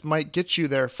stance might get you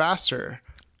there faster.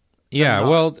 Yeah,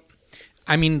 well,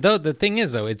 though the thing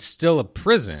is, though, it's still a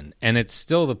prison, and it's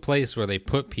still the place where they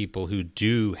put people who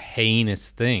do heinous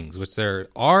things, which there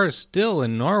are still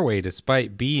in Norway,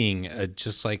 despite being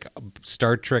just like a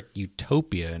Star Trek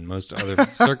utopia in most other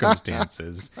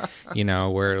circumstances,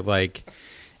 where like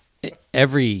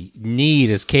every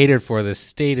need is catered for. The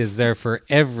state is there for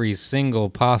every single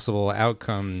possible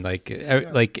outcome. Like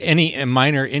any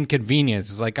minor inconvenience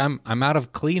is like, I'm out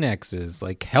of Kleenexes.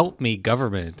 Like, help me,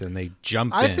 government, and they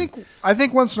jump in. I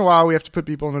think once in a while we have to put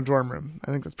people in a dorm room.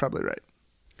 I think that's probably right.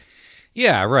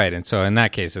 Yeah, right. And so in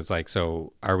that case, it's like,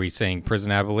 so are we saying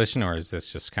prison abolition, or is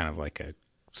this just kind of like a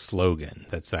slogan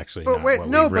that's actually not what we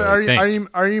really think?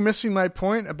 Are you missing my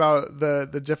point about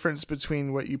the difference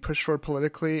between what you push for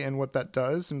politically and what that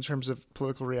does in terms of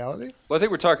political reality? Well, I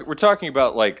think we're talking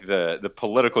about like the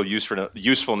political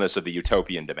usefulness of the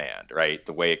utopian demand, right?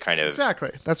 The way it kind of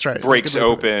exactly, that's right, breaks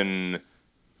open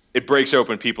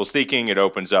people's thinking. It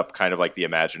opens up kind of like the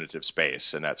imaginative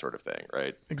space and that sort of thing,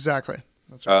 right? Exactly.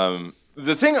 That's right.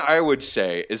 The thing I would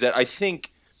say is that I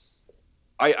think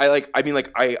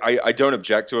I don't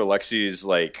object to Alexi's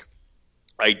like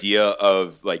idea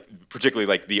of like particularly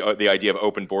like the idea of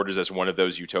open borders as one of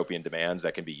those utopian demands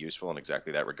that can be useful in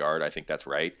exactly that regard. I think that's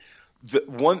right.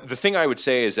 The thing I would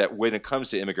say is that when it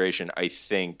comes to immigration, I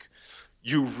think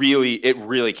it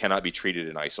really cannot be treated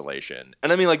in isolation.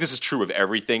 And I mean, like, this is true of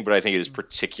everything, but I think it is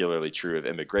particularly true of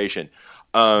immigration.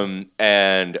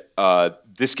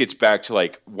 This gets back to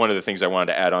like one of the things I wanted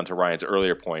to add on to Ryan's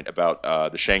earlier point about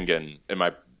the Schengen.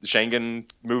 The Schengen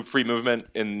free movement?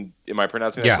 Am I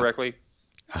pronouncing that correctly?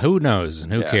 Who knows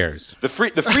and who cares? The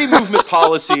free movement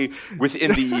policy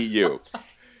within the EU.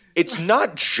 It's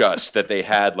not just that they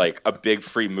had like a big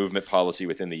free movement policy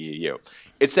within the EU.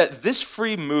 It's that this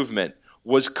free movement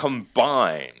was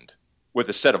combined with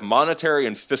a set of monetary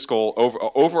and fiscal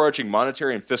overarching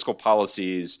monetary and fiscal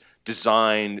policies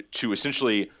designed to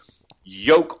essentially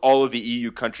yoke all of the EU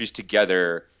countries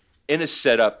together in a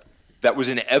setup that was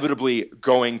inevitably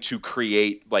going to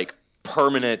create like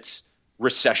permanent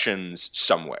recessions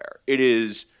somewhere.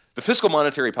 The fiscal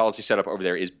monetary policy setup over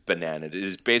there is banana. It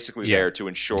is basically there to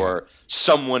ensure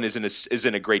someone is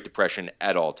in a Great Depression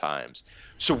at all times.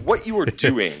 So what you are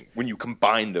doing when you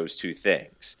combine those two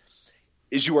things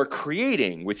is you are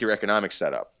creating with your economic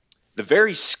setup the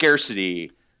very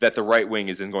scarcity that the right wing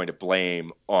is then going to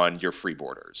blame on your free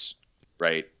borders,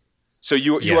 right? So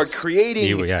you are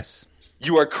creating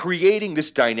you are creating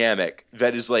this dynamic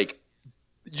that is like,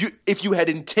 if you had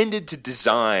intended to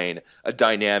design a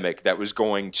dynamic that was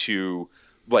going to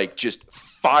like just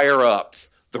fire up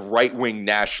the right-wing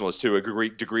nationalists to a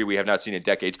degree we have not seen in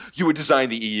decades, you would design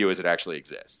the EU as it actually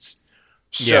exists.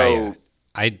 So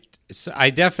I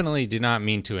definitely do not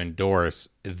mean to endorse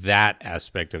that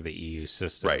aspect of the EU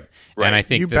system. Right. And I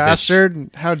think you bastard!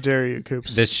 How dare you,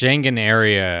 Coops? The Schengen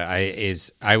area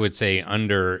I would say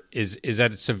is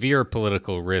at severe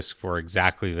political risk for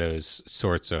exactly those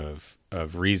sorts of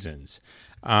reasons.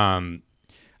 I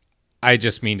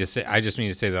just mean to say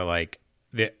that like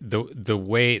the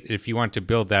way, if you want to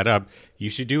build that up, you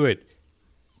should do it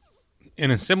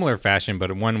in a similar fashion,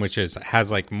 but one which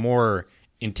has like more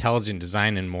intelligent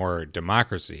design and more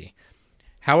democracy.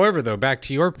 However, though, back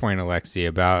to your point, Alexi,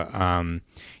 about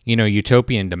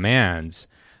utopian demands,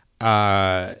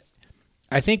 I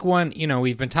think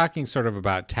we've been talking sort of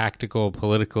about tactical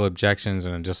political objections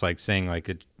and just like saying like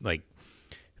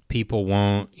people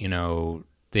won't,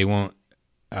 they won't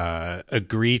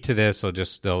agree to this.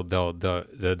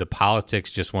 The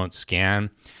politics just won't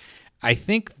scan. I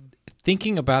think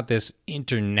thinking about this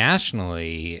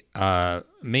internationally,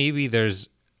 maybe there's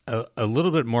a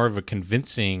little bit more of a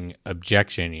convincing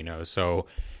objection, So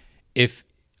if,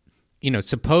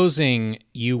 supposing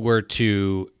you were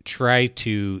to try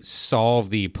to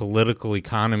solve the political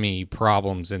economy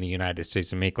problems in the United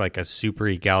States and make like a super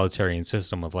egalitarian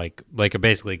system with like a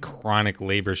basically chronic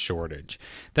labor shortage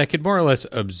that could more or less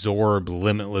absorb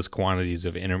limitless quantities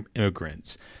of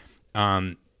immigrants,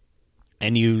 and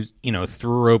you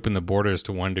threw open the borders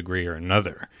to one degree or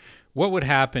another, what would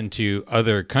happen to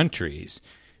other countries?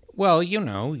 Well,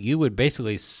 you would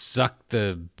basically suck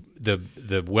the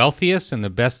wealthiest and the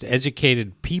best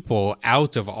educated people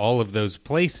out of all of those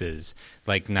places,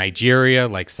 like Nigeria,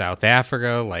 like South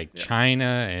Africa, like China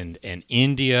and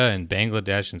India and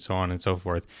Bangladesh and so on and so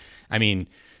forth. I mean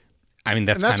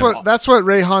that's what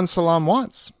Reihan Salam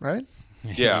wants, right?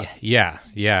 Yeah.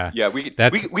 Yeah. We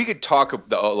could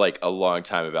talk like a long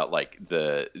time about like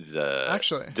the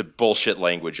bullshit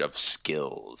language of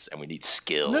skills, and we need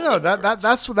skills. No,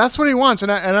 that's what he wants,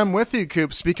 and I'm with you,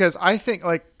 Coops, because I think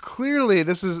like clearly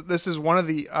this is one of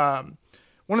the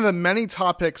many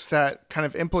topics that kind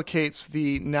of implicates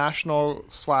the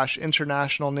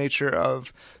national/international nature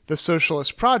of the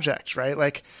socialist project, right?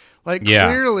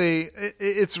 Clearly,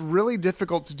 it's really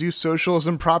difficult to do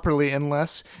socialism properly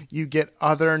unless you get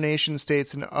other nation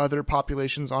states and other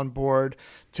populations on board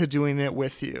to doing it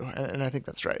with you, and I think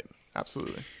that's right.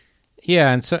 Absolutely.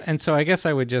 Yeah, and so I guess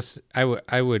I would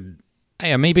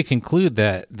maybe conclude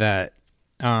that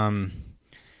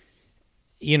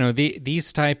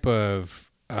these type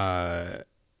of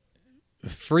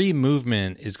free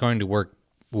movement is going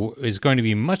to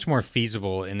be much more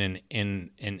feasible in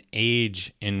an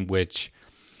age in which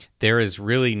there is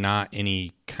really not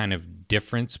any kind of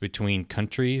difference between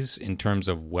countries in terms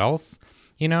of wealth,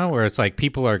 where it's like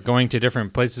people are going to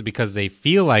different places because they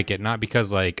feel like it, not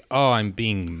because like, oh, I'm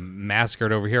being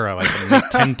massacred over here. I make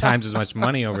 10 times as much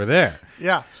money over there.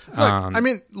 Yeah.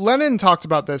 Look, Lenin talked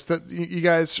about this, that you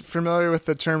guys familiar with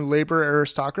the term labor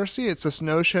aristocracy? It's this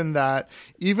notion that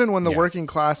even when the working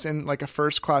class in like a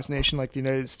first class nation like the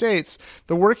United States,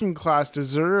 the working class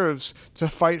deserves to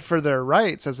fight for their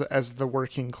rights as the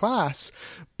working class.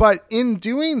 But in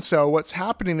doing so, what's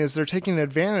happening is they're taking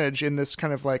advantage in this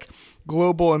kind of like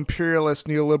global imperialist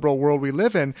neoliberal world we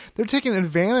live in. They're taking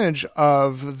advantage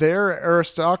of their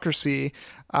aristocracy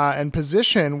and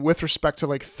position with respect to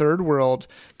like third world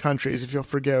countries, if you'll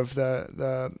forgive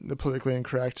the politically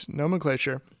incorrect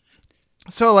nomenclature.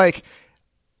 So like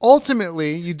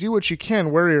ultimately you do what you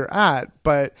can where you're at,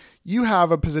 but you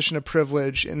have a position of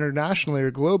privilege internationally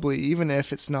or globally, even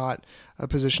if it's not a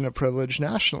position of privilege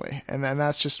nationally. And then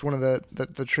that's just one of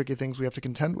the tricky things we have to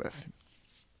contend with.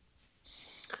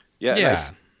 Yeah.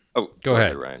 Yeah. Go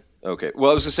ahead, Ryan. Okay.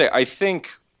 Well, I was going to say, I think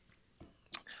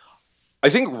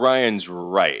Ryan's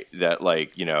right that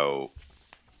like,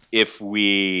 if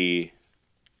we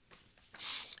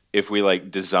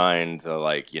like designed the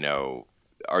like,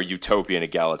 our utopian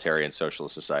egalitarian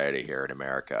socialist society here in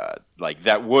America, like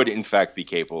that would in fact be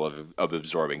capable of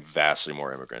absorbing vastly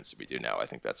more immigrants than we do now. I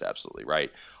think that's absolutely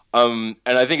right. And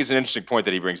I think it's an interesting point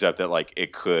that he brings up that like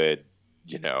it could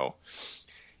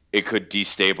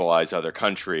destabilize other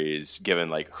countries given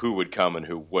like who would come and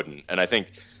who wouldn't. And I think,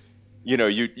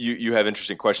 you have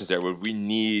interesting questions there.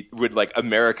 Would like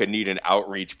America need an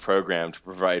outreach program to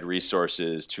provide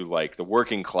resources to like the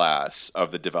working class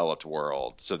of the developed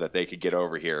world so that they could get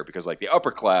over here? Because like the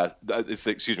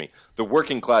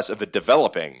working class of the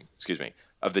developing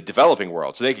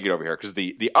world, so they could get over here, because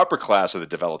the upper class of the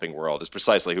developing world is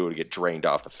precisely who would get drained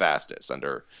off the fastest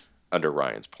under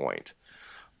Ryan's point.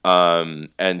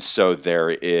 And so there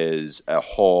is a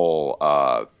whole,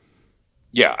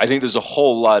 I think there's a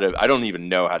whole lot of, I don't even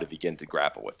know how to begin to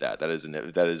grapple with that. That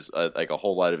is like a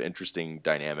whole lot of interesting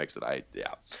dynamics that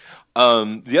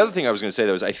the other thing I was going to say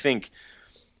though is I think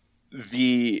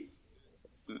the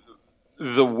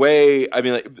way, I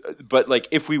mean, but like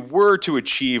if we were to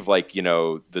achieve like,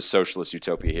 the socialist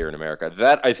utopia here in America,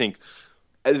 that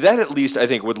at least I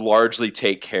think would largely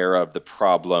take care of the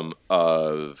problem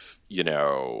of,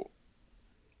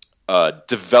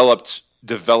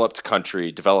 developed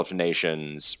country, developed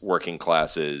nations, working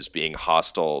classes being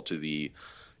hostile to the,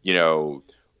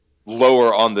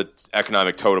 lower on the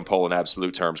economic totem pole in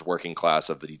absolute terms, working class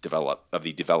of the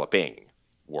developing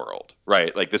world,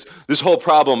 right? Like this whole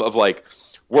problem of like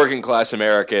working class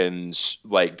Americans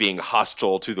like being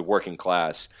hostile to the working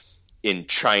class in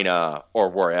China or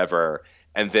wherever,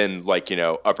 and then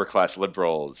upper class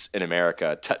liberals in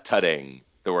America tutting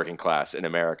the working class in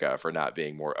America for not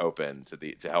being more open to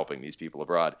helping these people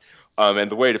abroad. And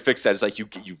the way to fix that is you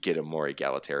get a more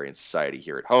egalitarian society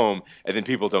here at home, and then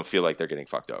people don't feel like they're getting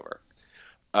fucked over.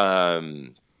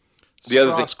 The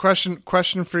other thing,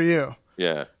 question for you.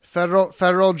 Yeah.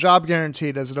 Federal job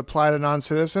guarantee, does it apply to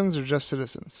non-citizens or just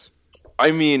citizens? My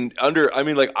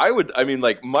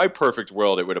perfect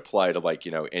world, it would apply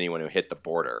to anyone who hit the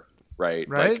border, right?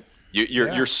 Right.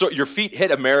 Your feet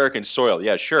hit American soil.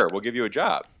 Yeah, sure. We'll give you a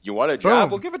job. You want a job? Boom.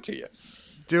 We'll give it to you.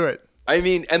 Do it. I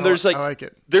like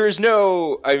it. There is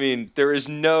no,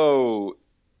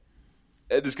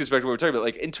 this gets back to what we're talking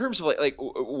about. In terms of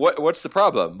what's the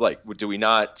problem? Do we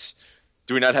not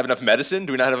have enough medicine?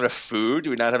 Do we not have enough food? Do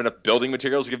we not have enough building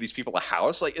materials to give these people a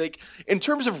house? In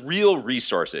terms of real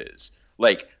resources,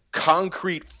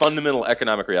 concrete fundamental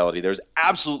economic reality, there's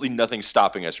absolutely nothing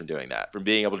stopping us from doing that, from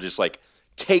being able to just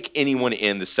take anyone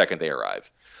in the second they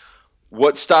arrive.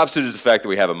 What stops it is the fact that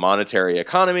we have a monetary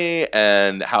economy,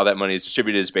 and how that money is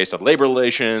distributed is based on labor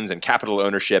relations and capital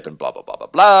ownership and blah, blah, blah, blah,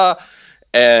 blah.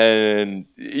 And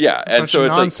yeah. And so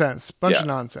it's nonsense. Bunch of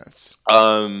nonsense.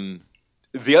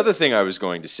 The other thing I was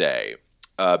going to say,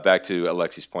 back to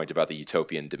Alexi's point about the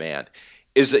utopian demand,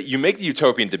 is that you make the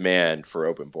utopian demand for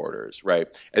open borders, right?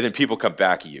 And then people come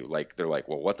back at you. They're like,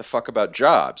 well, what the fuck about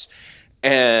jobs?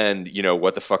 And,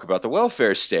 what the fuck about the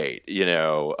welfare state?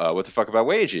 What the fuck about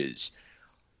wages?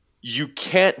 You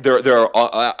can't, there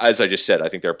are, as I just said, I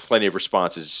think there are plenty of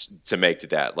responses to make to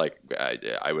that.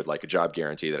 I would like a job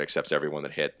guarantee that accepts everyone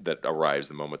that arrives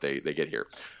the moment they get here.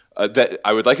 That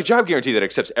I would like a job guarantee that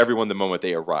accepts everyone the moment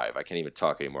they arrive. I can't even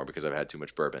talk anymore because I've had too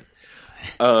much bourbon.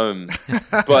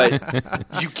 But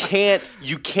you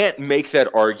can't make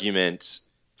that argument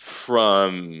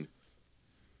from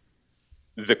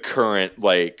the current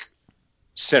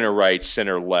center right,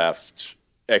 center left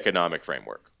economic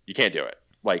framework. You can't do it.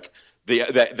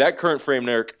 That current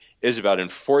framework is about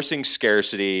enforcing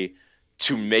scarcity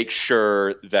to make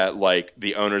sure that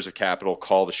the owners of capital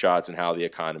call the shots in how the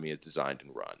economy is designed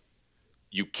and run.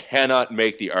 You cannot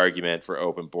make the argument for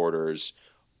open borders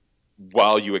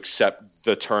while you accept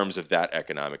the terms of that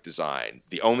economic design.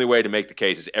 The only way to make the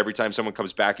case is every time someone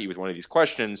comes back at you with one of these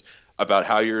questions about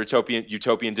how your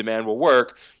utopian demand will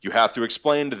work, you have to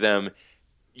explain to them,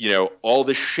 all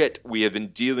the shit we have been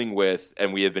dealing with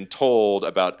and we have been told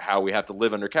about how we have to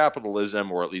live under capitalism,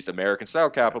 or at least American style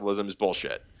capitalism, is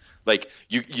bullshit.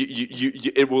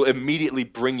 It will immediately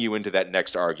bring you into that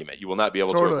next argument. You will not be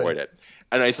able to avoid it.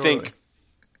 And I think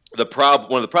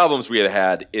one of the problems we have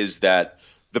had is that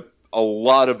a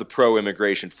lot of the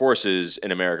pro-immigration forces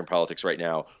in American politics right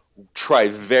now try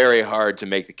very hard to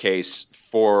make the case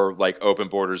for open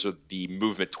borders, or the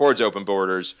movement towards open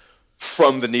borders,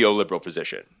 from the neoliberal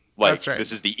position. That's right.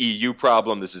 This is the EU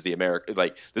problem. This is the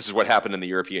this is what happened in the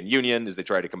European Union, is they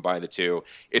try to combine the two.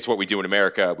 It's what we do in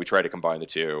America. We try to combine the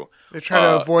two. They try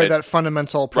to avoid that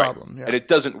fundamental problem. Right. Yeah. And it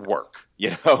doesn't work.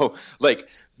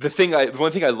 The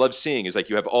one thing I love seeing is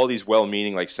you have all these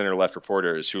well-meaning center-left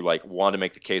reporters who want to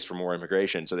make the case for more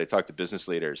immigration. So they talk to business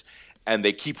leaders, and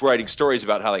they keep writing stories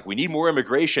about how we need more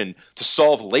immigration to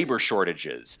solve labor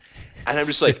shortages. And I'm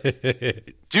just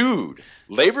dude,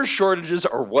 labor shortages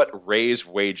are what raise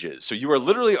wages. So you are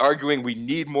literally arguing we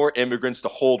need more immigrants to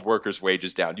hold workers'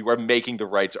 wages down. You are making the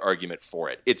rights argument for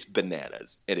it. It's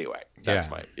bananas. Anyway, that's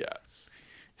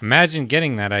Imagine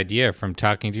getting that idea from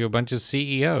talking to a bunch of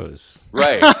CEOs.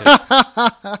 Right.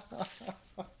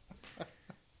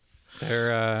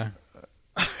 They're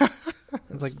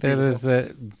there's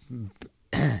the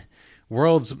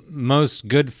world's most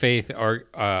good faith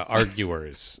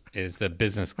arguers is the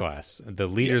business class, the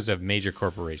leaders of major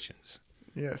corporations.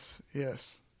 Yes,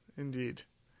 indeed.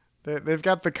 They've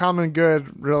got the common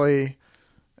good really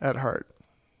at heart.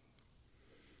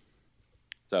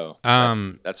 So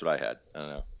that's what I had. I don't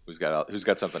know. Who's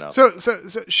got something else? So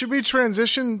should we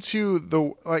transition to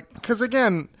because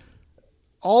again,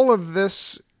 all of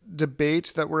this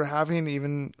debate that we're having,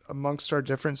 even amongst our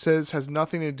differences, has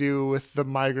nothing to do with the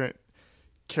migrant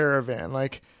caravan. We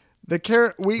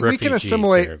can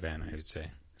assimilate caravan, I would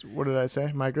say. What did I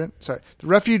say? Migrant? Sorry. The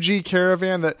refugee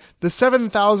caravan, the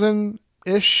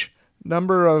 7,000-ish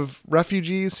number of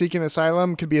refugees seeking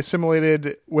asylum could be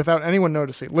assimilated without anyone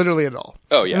noticing, literally at all.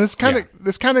 Oh yeah. And this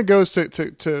kind of goes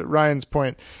to Ryan's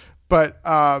point, but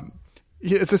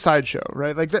it's a sideshow,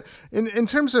 right? In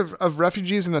terms of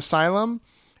refugees and asylum,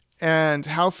 and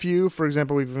how few, for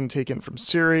example, we've been taken from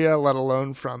Syria, let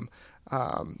alone from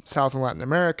South and Latin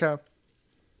America.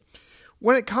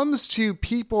 When it comes to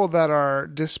people that are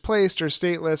displaced or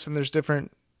stateless, and there's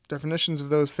different definitions of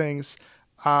those things,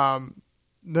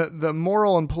 the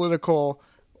moral and political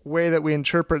way that we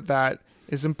interpret that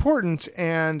is important,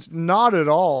 and not at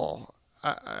all,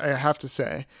 I have to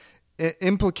say,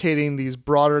 implicating these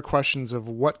broader questions of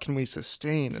what can we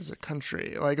sustain as a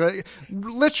country. Like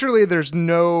literally, there's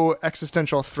no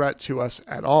existential threat to us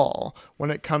at all when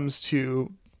it comes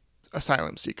to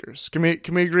asylum seekers. Can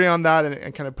we agree on that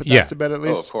and kind of put that to bed at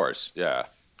least? Oh, of course, yeah.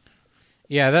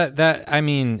 Yeah,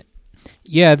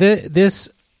 this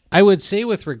I would say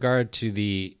with regard to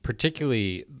the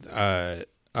particularly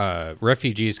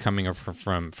refugees coming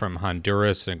from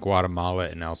Honduras and Guatemala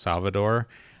and El Salvador.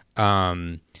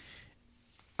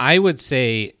 I would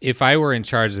say if I were in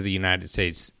charge of the United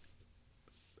States,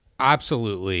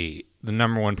 absolutely the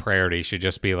number one priority should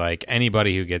just be like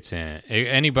anybody who gets in,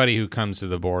 anybody who comes to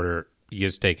the border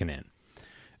gets taken in.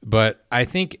 But I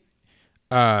think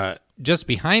just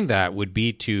behind that would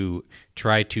be to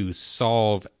try to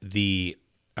solve the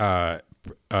or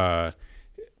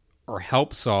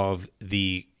help solve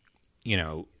the,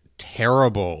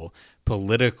 terrible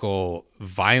political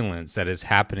violence that is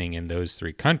happening in those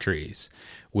three countries,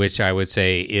 which I would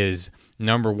say is,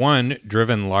 number one,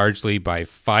 driven largely by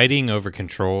fighting over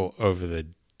control over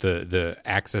the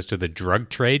access to the drug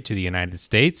trade to the United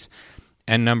States.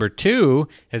 And number two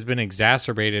has been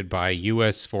exacerbated by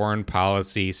U.S. foreign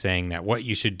policy saying that what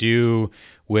you should do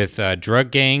with drug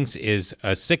gangs is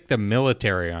sick the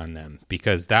military on them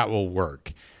because that will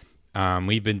work.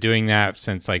 We've been doing that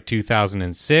since like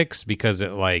 2006 because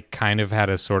it like kind of had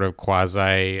a sort of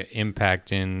quasi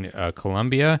impact in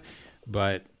Colombia.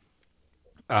 But,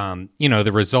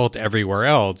 the result everywhere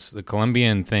else, the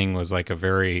Colombian thing was like a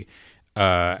very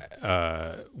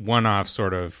one-off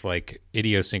sort of like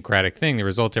idiosyncratic thing. The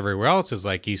result everywhere else is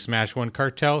like you smash one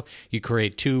cartel, you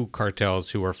create two cartels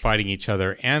who are fighting each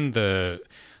other and the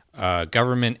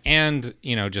government and,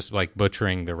 just like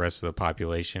butchering the rest of the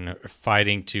population,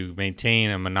 fighting to maintain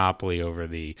a monopoly over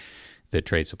the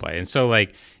trade supply. And so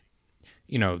like,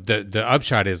 the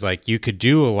upshot is like you could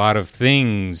do a lot of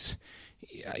things,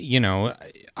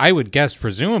 I would guess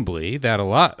presumably that a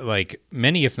lot, like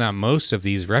many, if not most of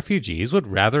these refugees would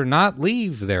rather not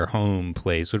leave their home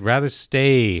place, would rather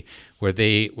stay where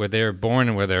they're born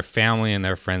and where their family and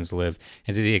their friends live.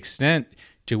 And to the extent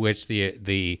to which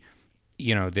the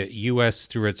U.S.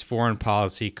 through its foreign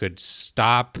policy could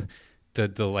stop the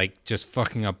like just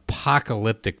fucking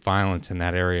apocalyptic violence in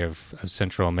that area of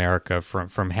Central America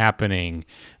from happening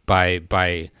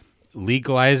by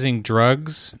legalizing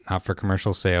drugs, not for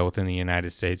commercial sale within the United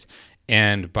States,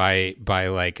 and by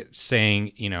like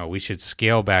saying, we should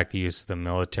scale back the use of the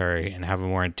military and have a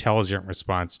more intelligent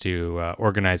response to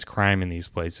organized crime in these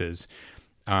places,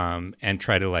 and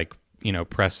try to like,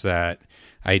 press that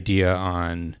idea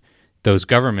on those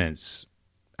governments.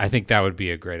 I think that would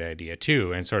be a great idea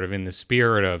too. And sort of in the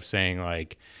spirit of saying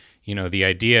like, the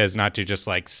idea is not to just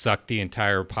like suck the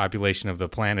entire population of the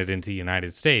planet into the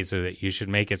United States, so that you should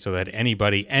make it so that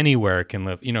anybody anywhere can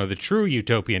live, the true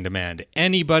utopian demand.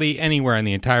 Anybody anywhere on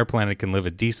the entire planet can live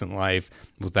a decent life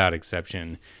without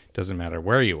exception. Doesn't matter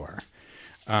where you are.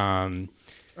 I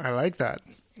like that.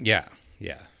 Yeah.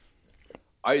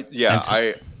 I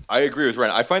agree with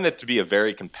Ren. I find that to be a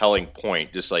very compelling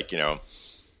point. Just like, a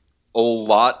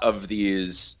lot of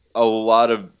these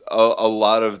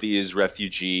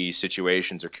refugee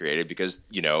situations are created because,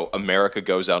 America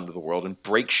goes out into the world and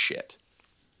breaks shit.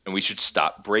 And we should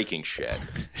stop breaking shit.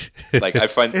 Like I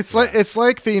find it's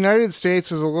like the United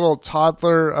States is a little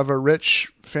toddler of a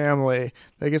rich family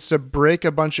that gets to break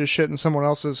a bunch of shit in someone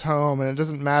else's home, and it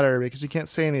doesn't matter because you can't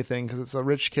say anything because it's a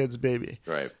rich kid's baby.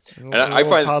 Right. And I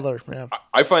find toddler, yeah.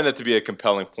 I find that to be a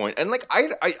compelling point, and like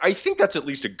I think that's at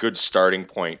least a good starting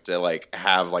point to like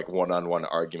have like one-on-one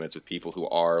arguments with people who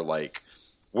are like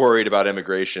worried about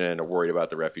immigration or worried about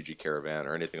the refugee caravan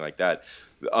or anything like that.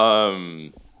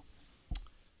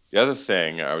 The other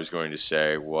thing I was going to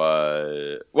say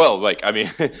was,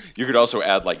 you could also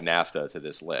add like NAFTA to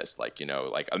this list. Like,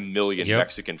 like 1 million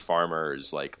Mexican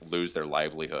farmers like lose their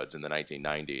livelihoods in the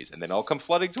 1990s and then all come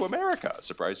flooding to America.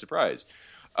 Surprise, surprise.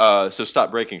 So stop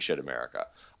breaking shit, America.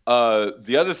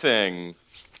 The other thing,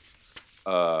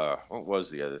 what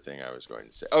was the other thing I was going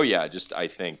to say? Oh yeah, just I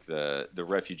think the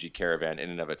refugee caravan in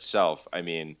and of itself, I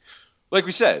mean, like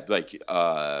we said, like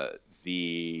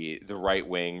the right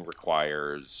wing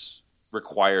requires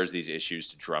these issues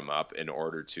to drum up in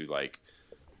order to like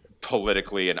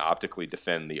politically and optically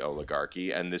defend the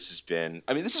oligarchy. And this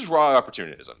is raw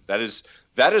opportunism. That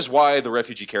is why the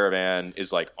refugee caravan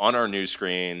is like on our news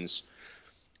screens,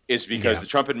 is because the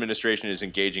Trump administration is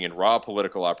engaging in raw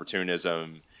political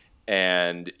opportunism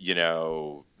And,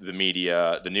 the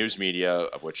media, the news media,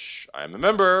 of which I'm a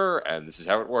member, and this is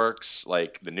how it works.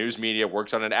 Like, the news media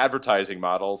works on an advertising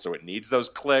model, so it needs those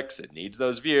clicks, it needs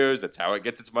those views. That's how it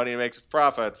gets its money and makes its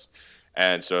profits.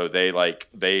 And so this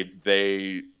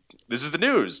is the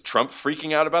news. Trump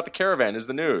freaking out about the caravan is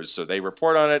the news. So they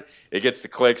report on it, it gets the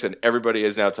clicks, and everybody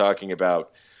is now talking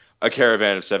about a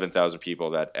caravan of 7,000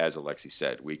 people that, as Alexi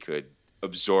said, we could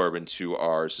absorb into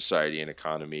our society and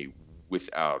economy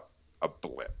without a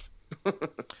blip.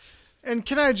 And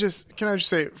can I just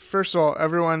say, first of all,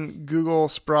 everyone Google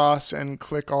Spross and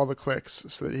click all the clicks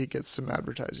so that he gets some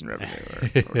advertising revenue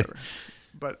or whatever.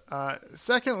 But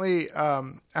secondly,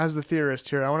 as the theorist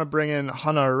here, I want to bring in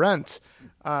Hannah Arendt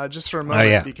just for a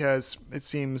moment because it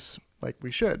seems like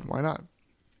we should. Why not?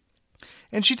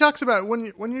 And she talks about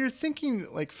when you're thinking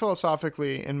like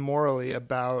philosophically and morally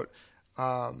about,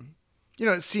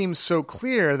 it seems so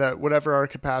clear that whatever our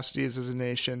capacity is as a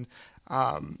nation,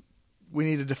 we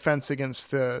need a defense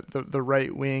against the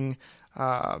right wing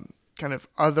kind of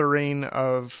othering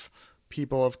of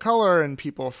people of color and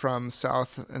people from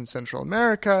South and Central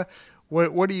America.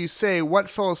 What do you say? What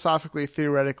philosophically,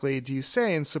 theoretically do you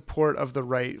say in support of the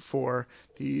right for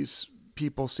these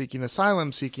people seeking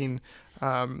asylum, seeking,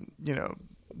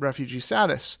 refugee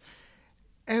status?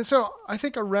 And so I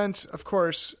think Arendt, of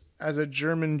course, as a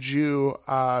German Jew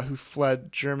who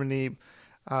fled Germany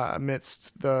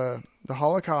amidst the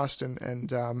Holocaust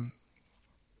and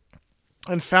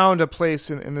found a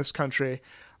place in this country,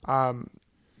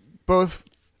 both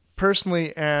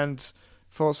personally and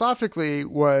philosophically,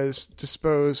 was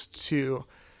disposed to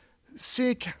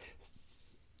seek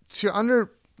to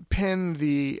underpin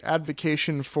the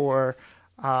advocation for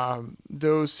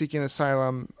those seeking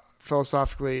asylum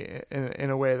philosophically in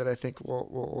a way that I think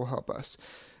will help us.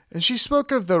 And she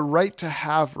spoke of the right to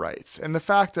have rights and the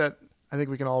fact that I think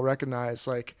we can all recognize,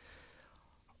 like,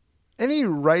 any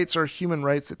rights or human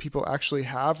rights that people actually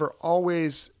have are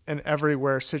always and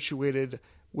everywhere situated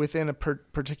within a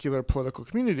particular political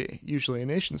community, usually a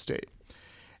nation state.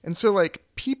 And so, like,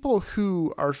 people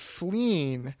who are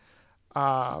fleeing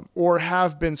or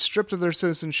have been stripped of their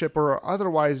citizenship or are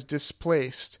otherwise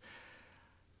displaced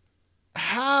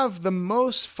have the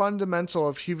most fundamental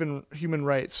of human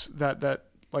rights that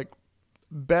like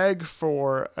beg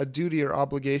for a duty or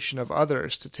obligation of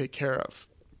others to take care of.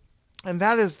 And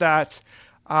that is that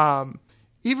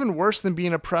even worse than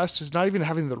being oppressed is not even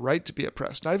having the right to be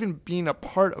oppressed, not even being a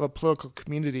part of a political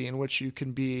community in which you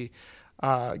can be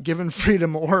given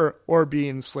freedom or be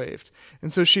enslaved.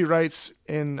 And so she writes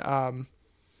in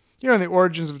the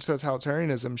Origins of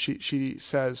Totalitarianism, she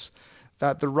says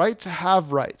that the right to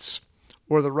have rights,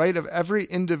 or the right of every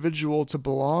individual to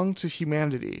belong to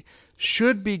humanity,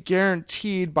 should be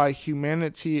guaranteed by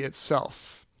humanity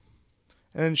itself.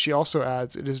 And then she also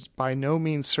adds, it is by no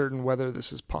means certain whether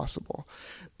this is possible.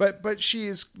 But she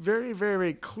is very, very,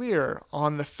 very clear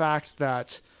on the fact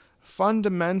that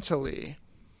fundamentally,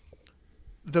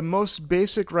 the most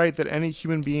basic right that any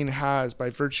human being has by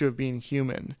virtue of being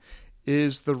human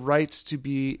is the right to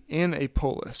be in a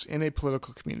polis, in a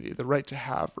political community, the right to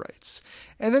have rights.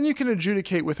 And then you can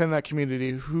adjudicate within that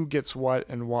community who gets what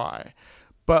and why.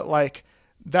 But like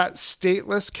that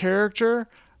stateless character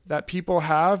that people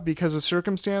have because of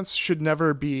circumstance should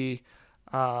never be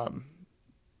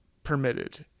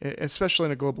permitted, especially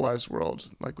in a globalized world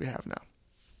like we have now.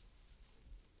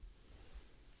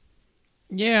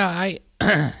 Yeah, I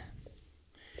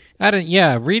don't.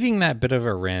 Yeah, reading that bit of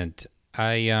Arendt,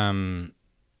 I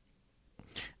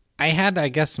had, I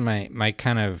guess, my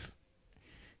kind of,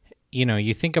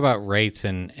 you think about rights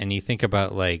and you think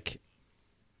about like,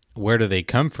 where do they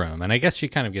come from? And I guess she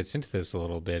kind of gets into this a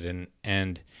little bit,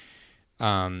 and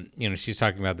she's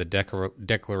talking about the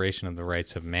Declaration of the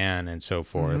Rights of Man and so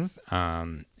forth,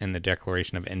 and the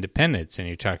Declaration of Independence, and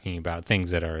you're talking about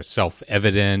things that are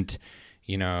self-evident.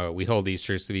 We hold these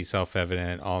truths to be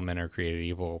self-evident. All men are created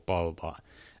equal. Blah blah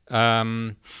blah.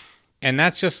 And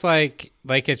that's just like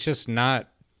it's just not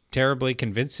terribly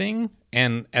convincing.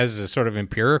 And as a sort of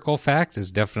empirical fact,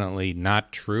 is definitely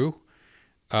not true.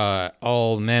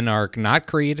 All men are not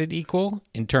created equal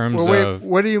in terms of.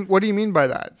 What do you mean by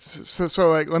that? So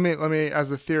like let me as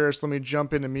a theorist, let me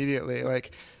jump in immediately.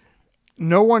 Like,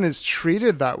 no one is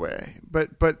treated that way, but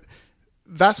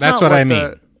that's not what I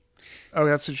mean. Oh,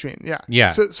 that's what you mean. Yeah. Yeah.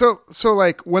 So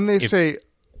like when they say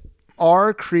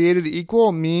are created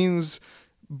equal means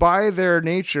by their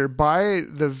nature, by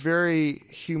the very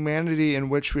humanity in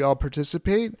which we all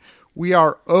participate, we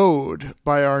are owed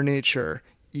by our nature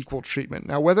equal treatment.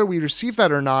 Now, whether we receive that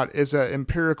or not is an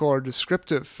empirical or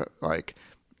descriptive fact.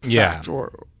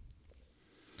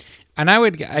 And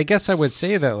I guess I would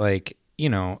say that, like, you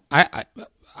know, I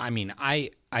mean,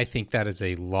 I think that is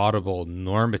a laudable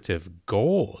normative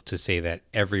goal to say that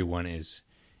everyone is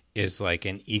like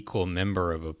an equal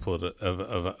member of a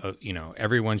you know,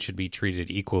 everyone should be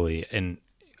treated equally and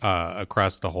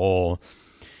across the whole,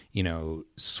 you know,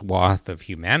 swath of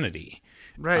humanity.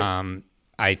 Right.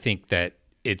 I think that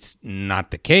it's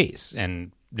not the case,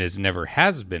 and this never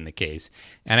has been the case.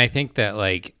 And I think that,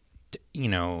 like, you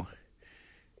know,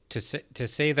 to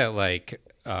say that, like,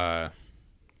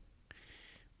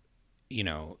 you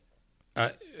know,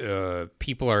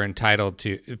 people are entitled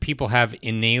to, people have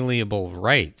inalienable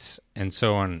rights and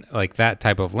so on, like that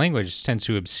type of language tends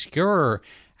to obscure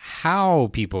how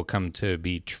people come to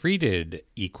be treated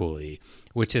equally,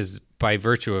 which is by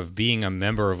virtue of being a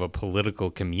member of a political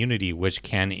community which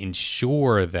can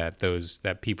ensure that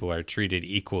that people are treated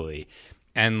equally.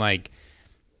 And, like,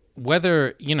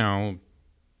 whether, you know,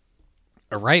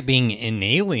 a right being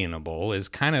inalienable is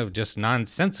kind of just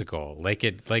nonsensical.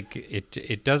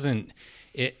 It doesn't,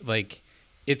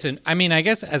 it's I mean, I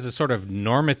guess as a sort of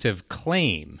normative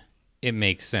claim, it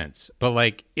makes sense, but,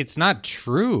 like, it's not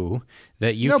true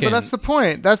that you can. No, but that's the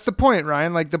point. That's the point,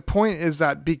 Ryan. Like, the point is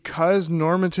that because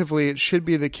normatively it should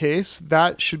be the case,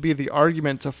 that should be the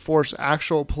argument to force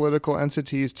actual political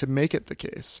entities to make it the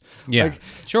case. Yeah, like,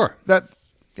 sure.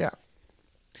 Yeah.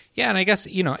 Yeah, and I guess,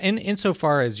 you know,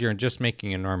 insofar as you're just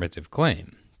making a normative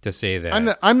claim to say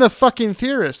that I'm the fucking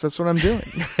theorist. That's what I'm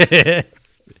doing.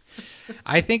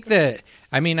 I think that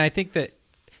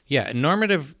yeah,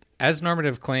 normative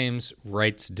claims,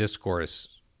 rights discourse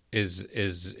is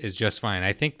just fine.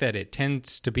 I think that it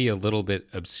tends to be a little bit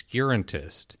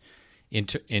obscurantist.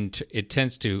 It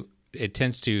tends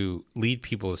to lead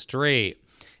people astray,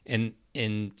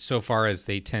 in so far as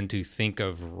they tend to think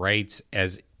of rights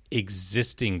as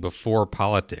existing before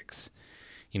politics,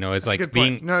 you know, as like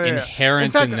being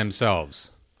inherent in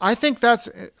themselves. I think that's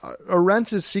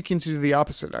Arendt is seeking to do the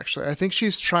opposite. Actually, I think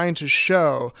she's trying to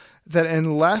show that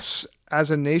unless, as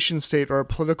a nation state or a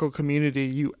political community,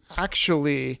 you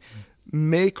actually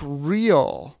make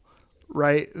real,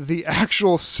 right, the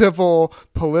actual civil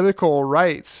political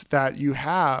rights that you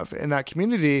have in that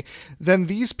community, then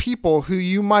these people who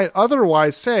you might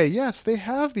otherwise say, yes, they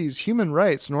have these human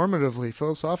rights normatively,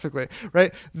 philosophically,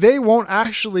 right, they won't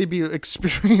actually be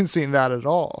experiencing that at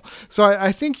all. So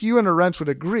I think you and Arendt would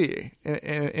agree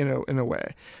in a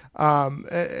way.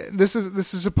 This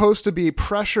is supposed to be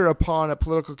pressure upon a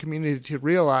political community to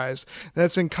realize that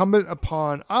it's incumbent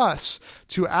upon us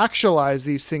to actualize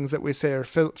these things that we say are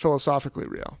philosophically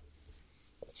real.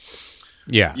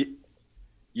 Yeah.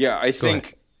 Yeah, I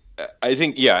think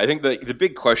the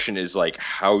big question is, like,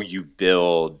 how you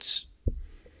build,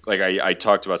 like I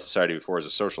talked about society before as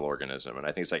a social organism, and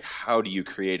I think it's like, how do you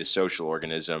create a social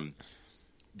organism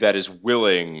that is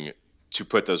willing to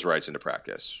put those rights into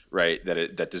practice, right?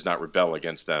 That does not rebel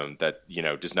against them, that, you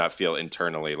know, does not feel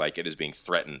internally like it is being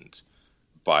threatened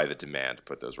by the demand to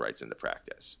put those rights into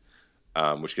practice,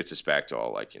 which gets us back to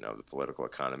all, like, you know, the political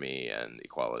economy and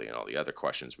equality and all the other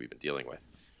questions we've been dealing with.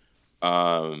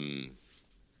 I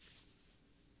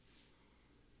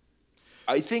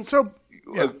think so.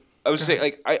 Yeah. I would say,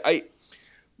 like, I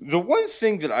the one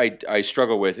thing that I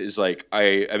struggle with is, like,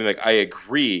 I mean, like, I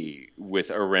agree with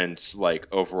Arendt's, like,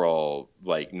 overall,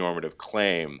 like, normative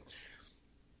claim.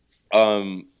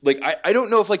 Like, I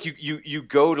don't know if, like, you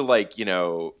go to, like, you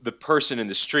know, the person in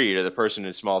the street or the person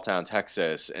in small town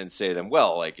Texas and say to them,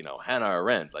 well, like, you know, Hannah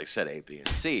Arendt, like, said A, B, and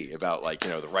C about, like, you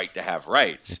know, the right to have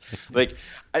rights. Like,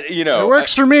 you know, it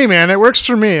works for me, man. It works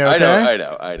for me. Okay? I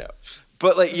know.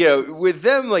 But, like, you know, with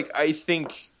them, like, I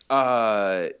think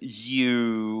I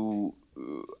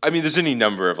mean, there's any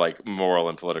number of, like, moral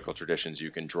and political traditions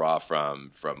you can draw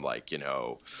from, like, you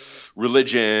know,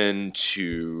 religion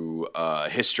to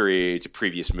history to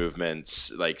previous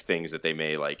movements, like, things that they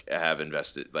may, like, have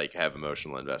invested, like, have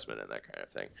emotional investment in, that kind of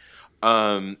thing.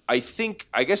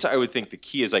 I guess I would think the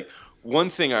key is, like, one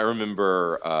thing I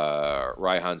remember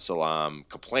Reihan Salam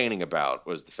complaining about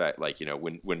was the fact, like, you know,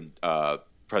 when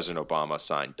President Obama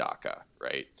signed DACA,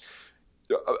 right?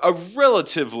 A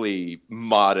relatively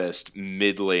modest,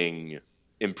 middling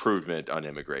improvement on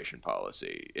immigration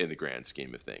policy in the grand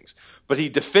scheme of things. But he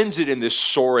defends it in this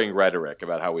soaring rhetoric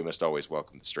about how we must always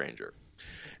welcome the stranger.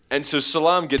 And so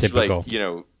Salam gets Typical. Like, you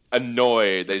know,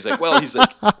 annoyed that he's like, well, he's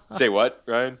like, say what,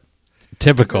 Ryan?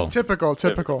 Typical.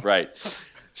 Right.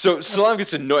 So Salam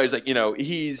gets annoyed. He's like, you know,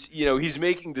 he's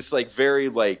making this, like, very,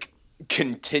 like,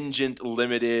 contingent,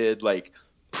 limited, like,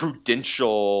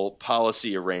 prudential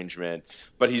policy arrangement,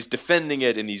 but he's defending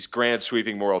it in these grand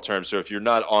sweeping moral terms. So if you're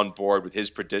not on board with his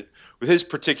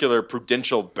particular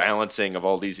prudential balancing of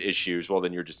all these issues, well,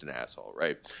 then you're just an asshole,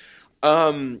 right?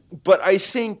 But I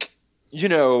think,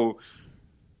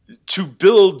 to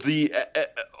build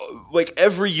like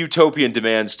every utopian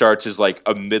demand starts as like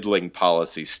a middling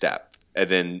policy step. And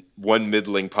then one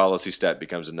middling policy step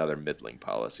becomes another middling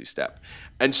policy step.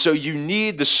 And so you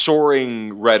need the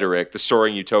soaring rhetoric, the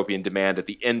soaring utopian demand at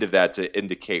the end of that to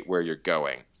indicate where you're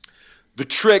going. The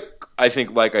trick, I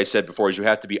think, like I said before, is you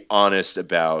have to be honest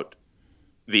about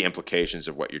the implications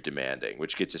of what you're demanding,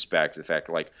 which gets us back to the fact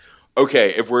like,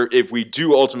 okay, if we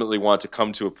do ultimately want to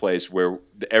come to a place where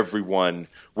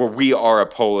we are a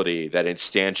polity that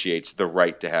instantiates the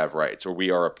right to have rights, or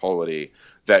we are a polity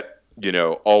that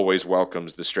always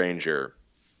welcomes the stranger,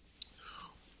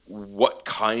 what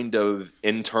kind of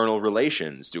internal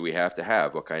relations do we have to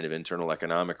have? What kind of internal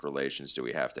economic relations do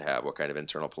we have to have? What kind of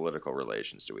internal political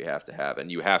relations do we have to have?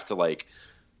 And you have to like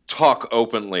talk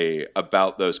openly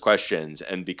about those questions.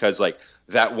 And because like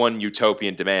that one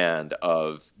utopian demand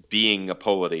of being a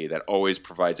polity that always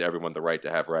provides everyone the right to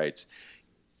have rights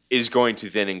is going to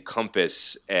then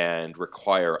encompass and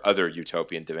require other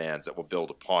utopian demands that will build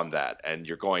upon that. And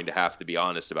you're going to have to be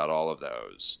honest about all of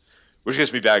those, which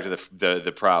gets me back to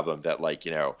the problem that like,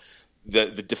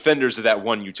 the defenders of that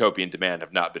one utopian demand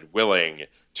have not been willing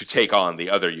to take on the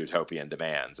other utopian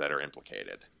demands that are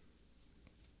implicated.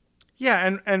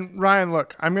 Yeah. And Ryan,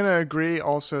 look, I'm going to agree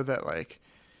also that like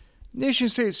nation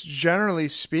states, generally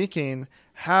speaking,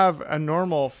 have a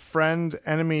normal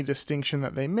friend-enemy distinction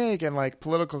that they make, and like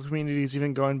political communities,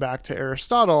 even going back to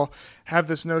Aristotle, have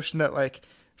this notion that like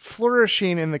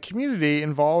flourishing in the community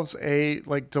involves a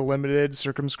like delimited,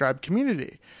 circumscribed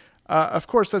community. Of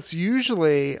course, that's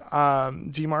usually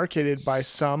demarcated by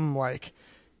some like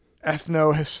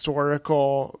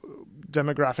ethno-historical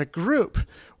demographic group,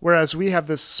 whereas we have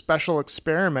this special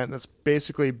experiment that's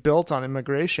basically built on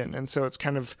immigration, and so it's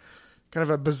kind of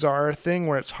a bizarre thing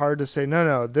where it's hard to say,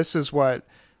 no, this is what,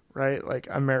 right, like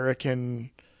American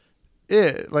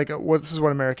is, like this is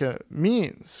what America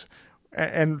means.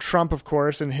 And Trump, of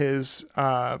course, and his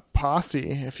posse,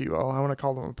 if you will, I want to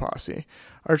call them a posse,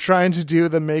 are trying to do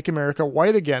the Make America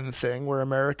White Again thing, where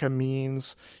America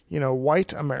means,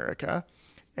 white America,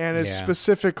 and is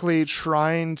specifically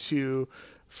trying to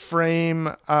frame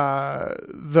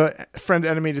the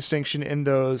friend-enemy distinction in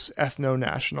those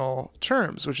ethno-national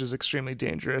terms, which is extremely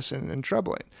dangerous and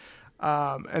troubling.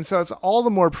 And so it's all the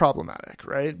more problematic,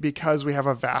 right? Because we have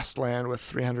a vast land with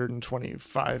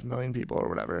 325 million people or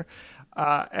whatever.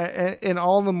 And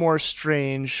all the more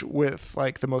strange with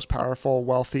like the most powerful,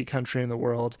 wealthy country in the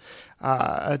world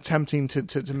attempting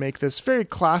to make this very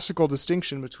classical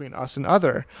distinction between us and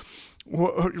other,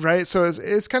 right? So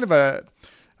it's kind of a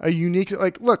unique,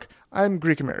 like, look, I'm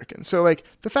Greek American. So like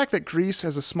the fact that Greece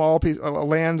has a small piece, a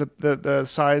land the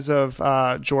size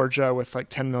of Georgia with like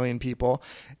 10 million people.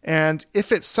 And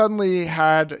if it suddenly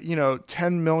had,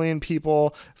 10 million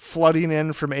people flooding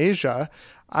in from Asia,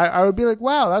 I would be like,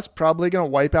 wow, that's probably going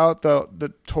to wipe out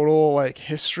the total like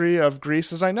history of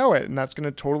Greece as I know it. And that's going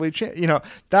to totally change.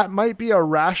 That might be a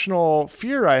rational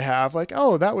fear I have. Like,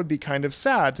 oh, that would be kind of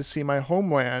sad to see my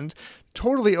homeland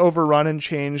totally overrun and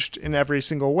changed in every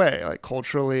single way, like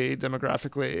culturally,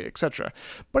 demographically, etc.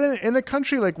 But in the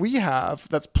country like we have,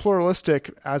 that's pluralistic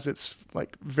as its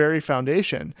like very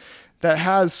foundation, that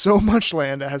has so much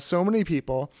land, that has so many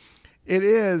people, it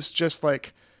is just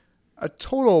like a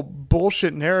total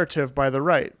bullshit narrative by the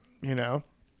right,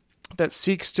 that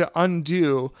seeks to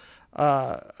undo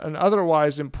an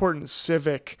otherwise important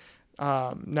civic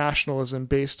nationalism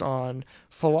based on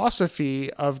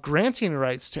philosophy of granting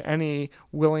rights to any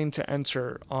willing to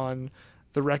enter on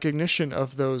the recognition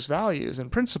of those values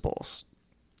and principles.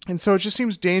 And so it just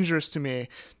seems dangerous to me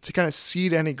to kind of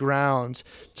cede any ground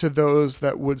to those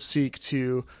that would seek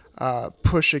to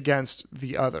push against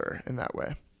the other in that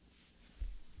way.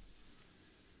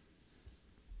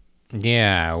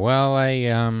 Yeah, well, I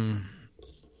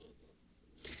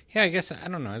guess, I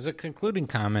don't know, as a concluding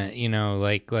comment,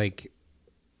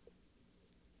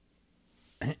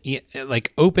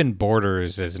 like open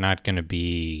borders is not going to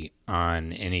be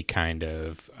on any kind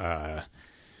of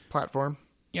platform.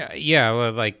 Yeah,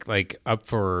 well, like up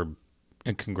for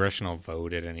a congressional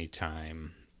vote at any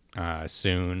time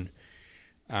soon.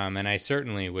 And I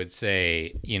certainly would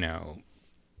say,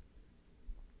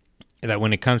 that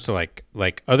when it comes to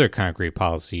like other concrete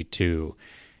policy too,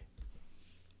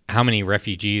 how many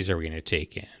refugees are we going to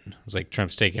take in? It was like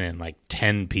Trump's taking in like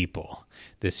 10 people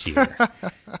this year.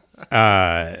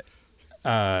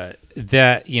 that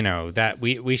that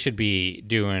we should be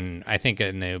doing. I think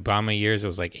in the Obama years it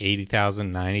was like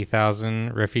 80,000,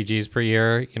 90,000 refugees per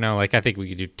year. Like I think we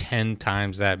could do 10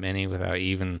 times that many without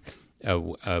even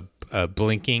a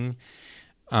blinking.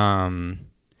 But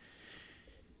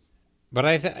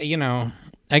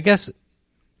I guess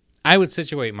I would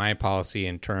situate my policy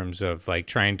in terms of like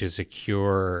trying to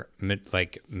secure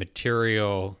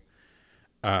material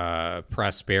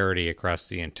prosperity across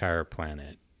the entire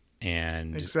planet.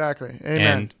 And exactly,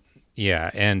 amen.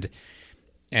 And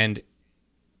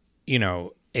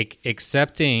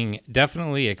accepting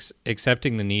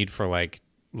the need for like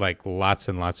lots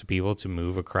and lots of people to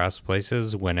move across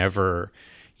places whenever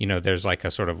there's like a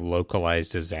sort of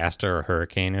localized disaster or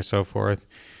hurricane or so forth,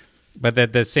 but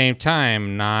at the same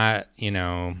time not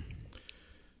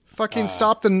fucking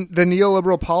stop the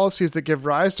neoliberal policies that give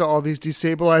rise to all these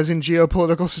destabilizing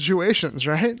geopolitical situations,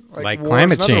 right? Like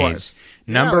climate change.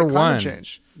 Number one. Climate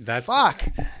change. That's I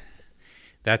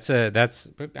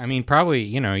mean, probably,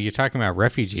 you're talking about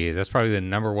refugees. That's probably the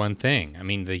number one thing. I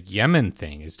mean, the Yemen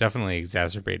thing is definitely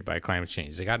exacerbated by climate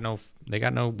change. They got no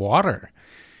water,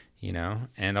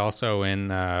 and also in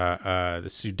the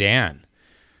Sudan,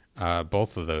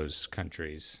 both of those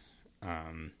countries.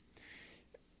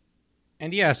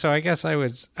 And yeah, so I guess I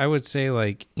would say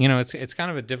like, it's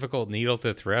kind of a difficult needle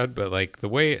to thread, but like the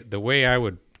way I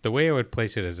would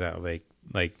place it is that like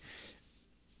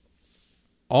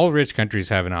all rich countries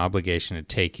have an obligation to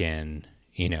take in,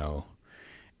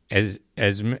 as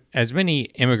many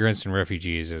immigrants and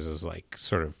refugees as is like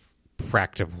sort of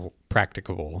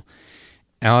practicable.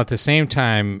 And at the same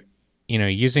time,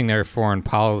 using their foreign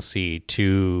policy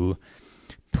to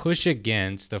push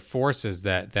against the forces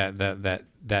that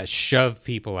shove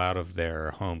people out of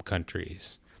their home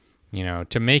countries,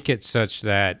 to make it such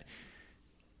that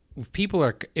if people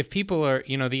are,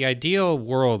 the ideal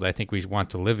world I think we want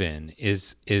to live in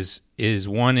is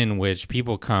one in which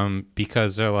people come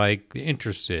because they're like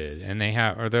interested and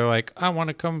they're like, I want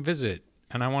to come visit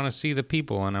and I want to see the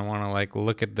people and I want to like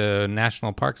look at the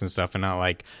national parks and stuff, and not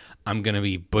like I'm going to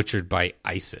be butchered by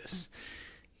ISIS.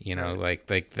 Right.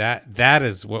 like that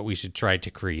is what we should try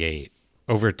to create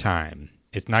over time.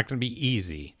 It's not going to be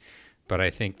easy, but I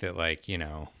think that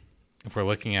if we're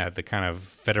looking at the kind of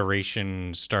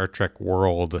Federation Star Trek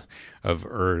world of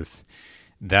Earth,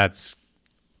 that's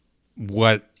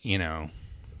what, to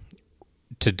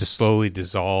slowly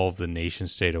dissolve the nation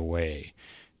state away,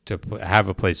 to have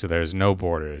a place where there's no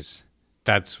borders.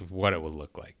 That's what it would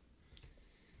look like.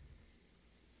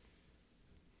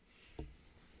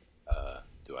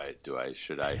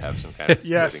 Should I have some kind of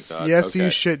yes, thought? Yes, okay.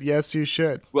 You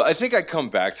should. Well, I think I come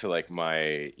back to like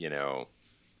my,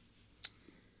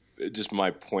 just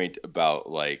my point about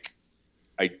like,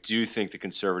 I do think the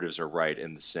conservatives are right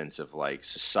in the sense of like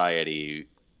society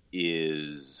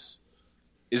is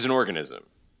an organism,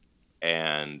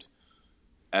 and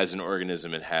as an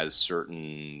organism, it has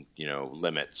certain,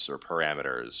 limits or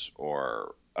parameters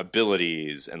or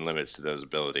abilities and limits to those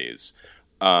abilities.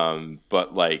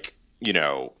 But like,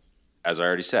 as I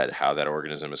already said, how that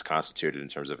organism is constituted in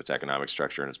terms of its economic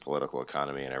structure and its political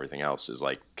economy and everything else is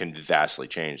like can vastly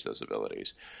change those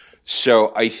abilities.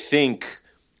 So I think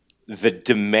the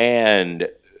demand,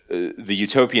 the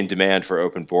utopian demand for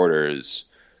open borders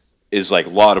is like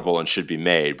laudable and should be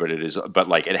made, but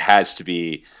it has to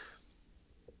be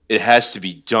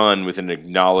done with an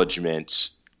acknowledgement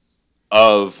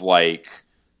of like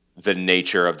the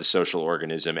nature of the social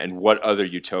organism and what other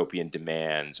utopian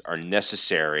demands are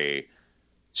necessary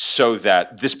so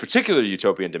that this particular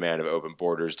utopian demand of open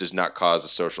borders does not cause a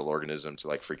social organism to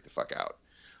like freak the fuck out.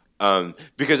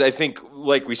 Because I think,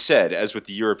 like we said, as with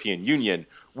the European Union,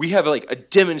 we have like a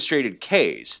demonstrated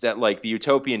case that like the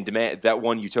utopian demand, that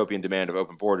one utopian demand of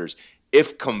open borders,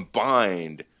 if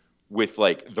combined with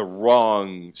like the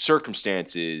wrong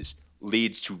circumstances,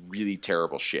 leads to really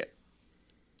terrible shit.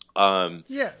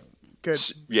 Yeah. Good.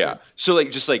 Yeah. So like,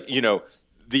 just like,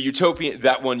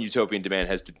 that one utopian demand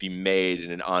has to be made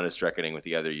in an honest reckoning with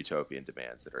the other utopian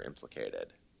demands that are implicated.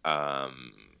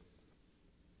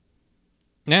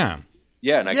 Yeah.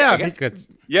 Yeah, and that's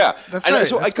and right.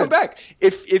 so That's I come good. back.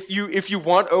 If you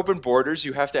want open borders,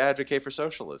 you have to advocate for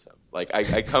socialism. Like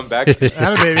I come back to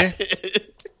baby.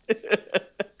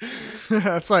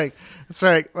 That's right.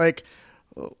 Like,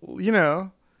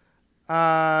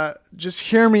 just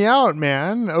hear me out,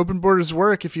 man. Open borders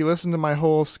work if you listen to my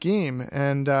whole scheme,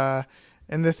 and the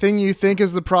thing you think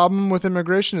is the problem with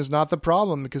immigration is not the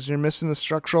problem because you're missing the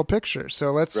structural picture.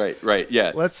 So let's right,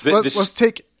 yeah. Let's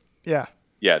take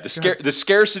Yeah, the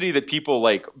scarcity that people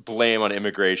like blame on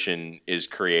immigration is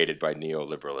created by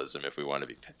neoliberalism. If we want to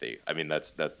be pithy, I mean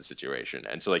that's the situation.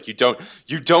 And so like you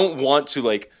don't want to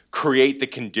like create the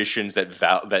conditions that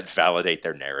validate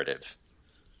their narrative.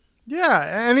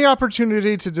 Yeah, any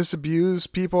opportunity to disabuse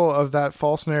people of that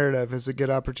false narrative is a good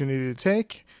opportunity to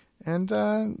take, and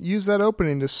use that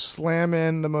opening to slam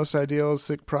in the most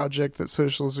idealistic project that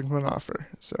socialism can offer.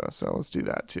 So let's do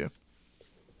that too.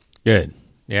 Good.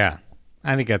 Yeah.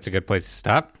 I think that's a good place to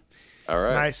stop. All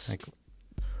right. Nice.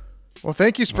 Well,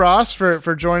 thank you, Spross,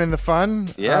 for joining the fun.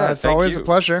 Yeah, it's always a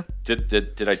pleasure.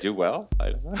 Did I do well?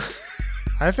 I don't know.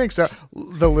 I think so.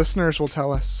 The listeners will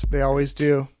tell us. They always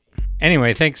do.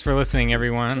 Anyway, thanks for listening,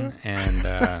 everyone, and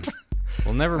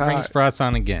we'll never bring Spross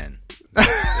on again.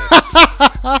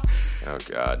 Oh,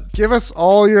 God. Give us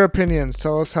all your opinions.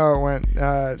 Tell us how it went.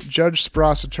 Judge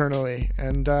Spross eternally.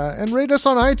 And rate us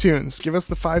on iTunes. Give us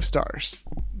the 5 stars.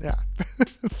 Yeah.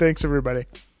 Thanks, everybody.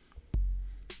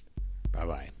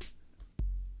 Bye-bye.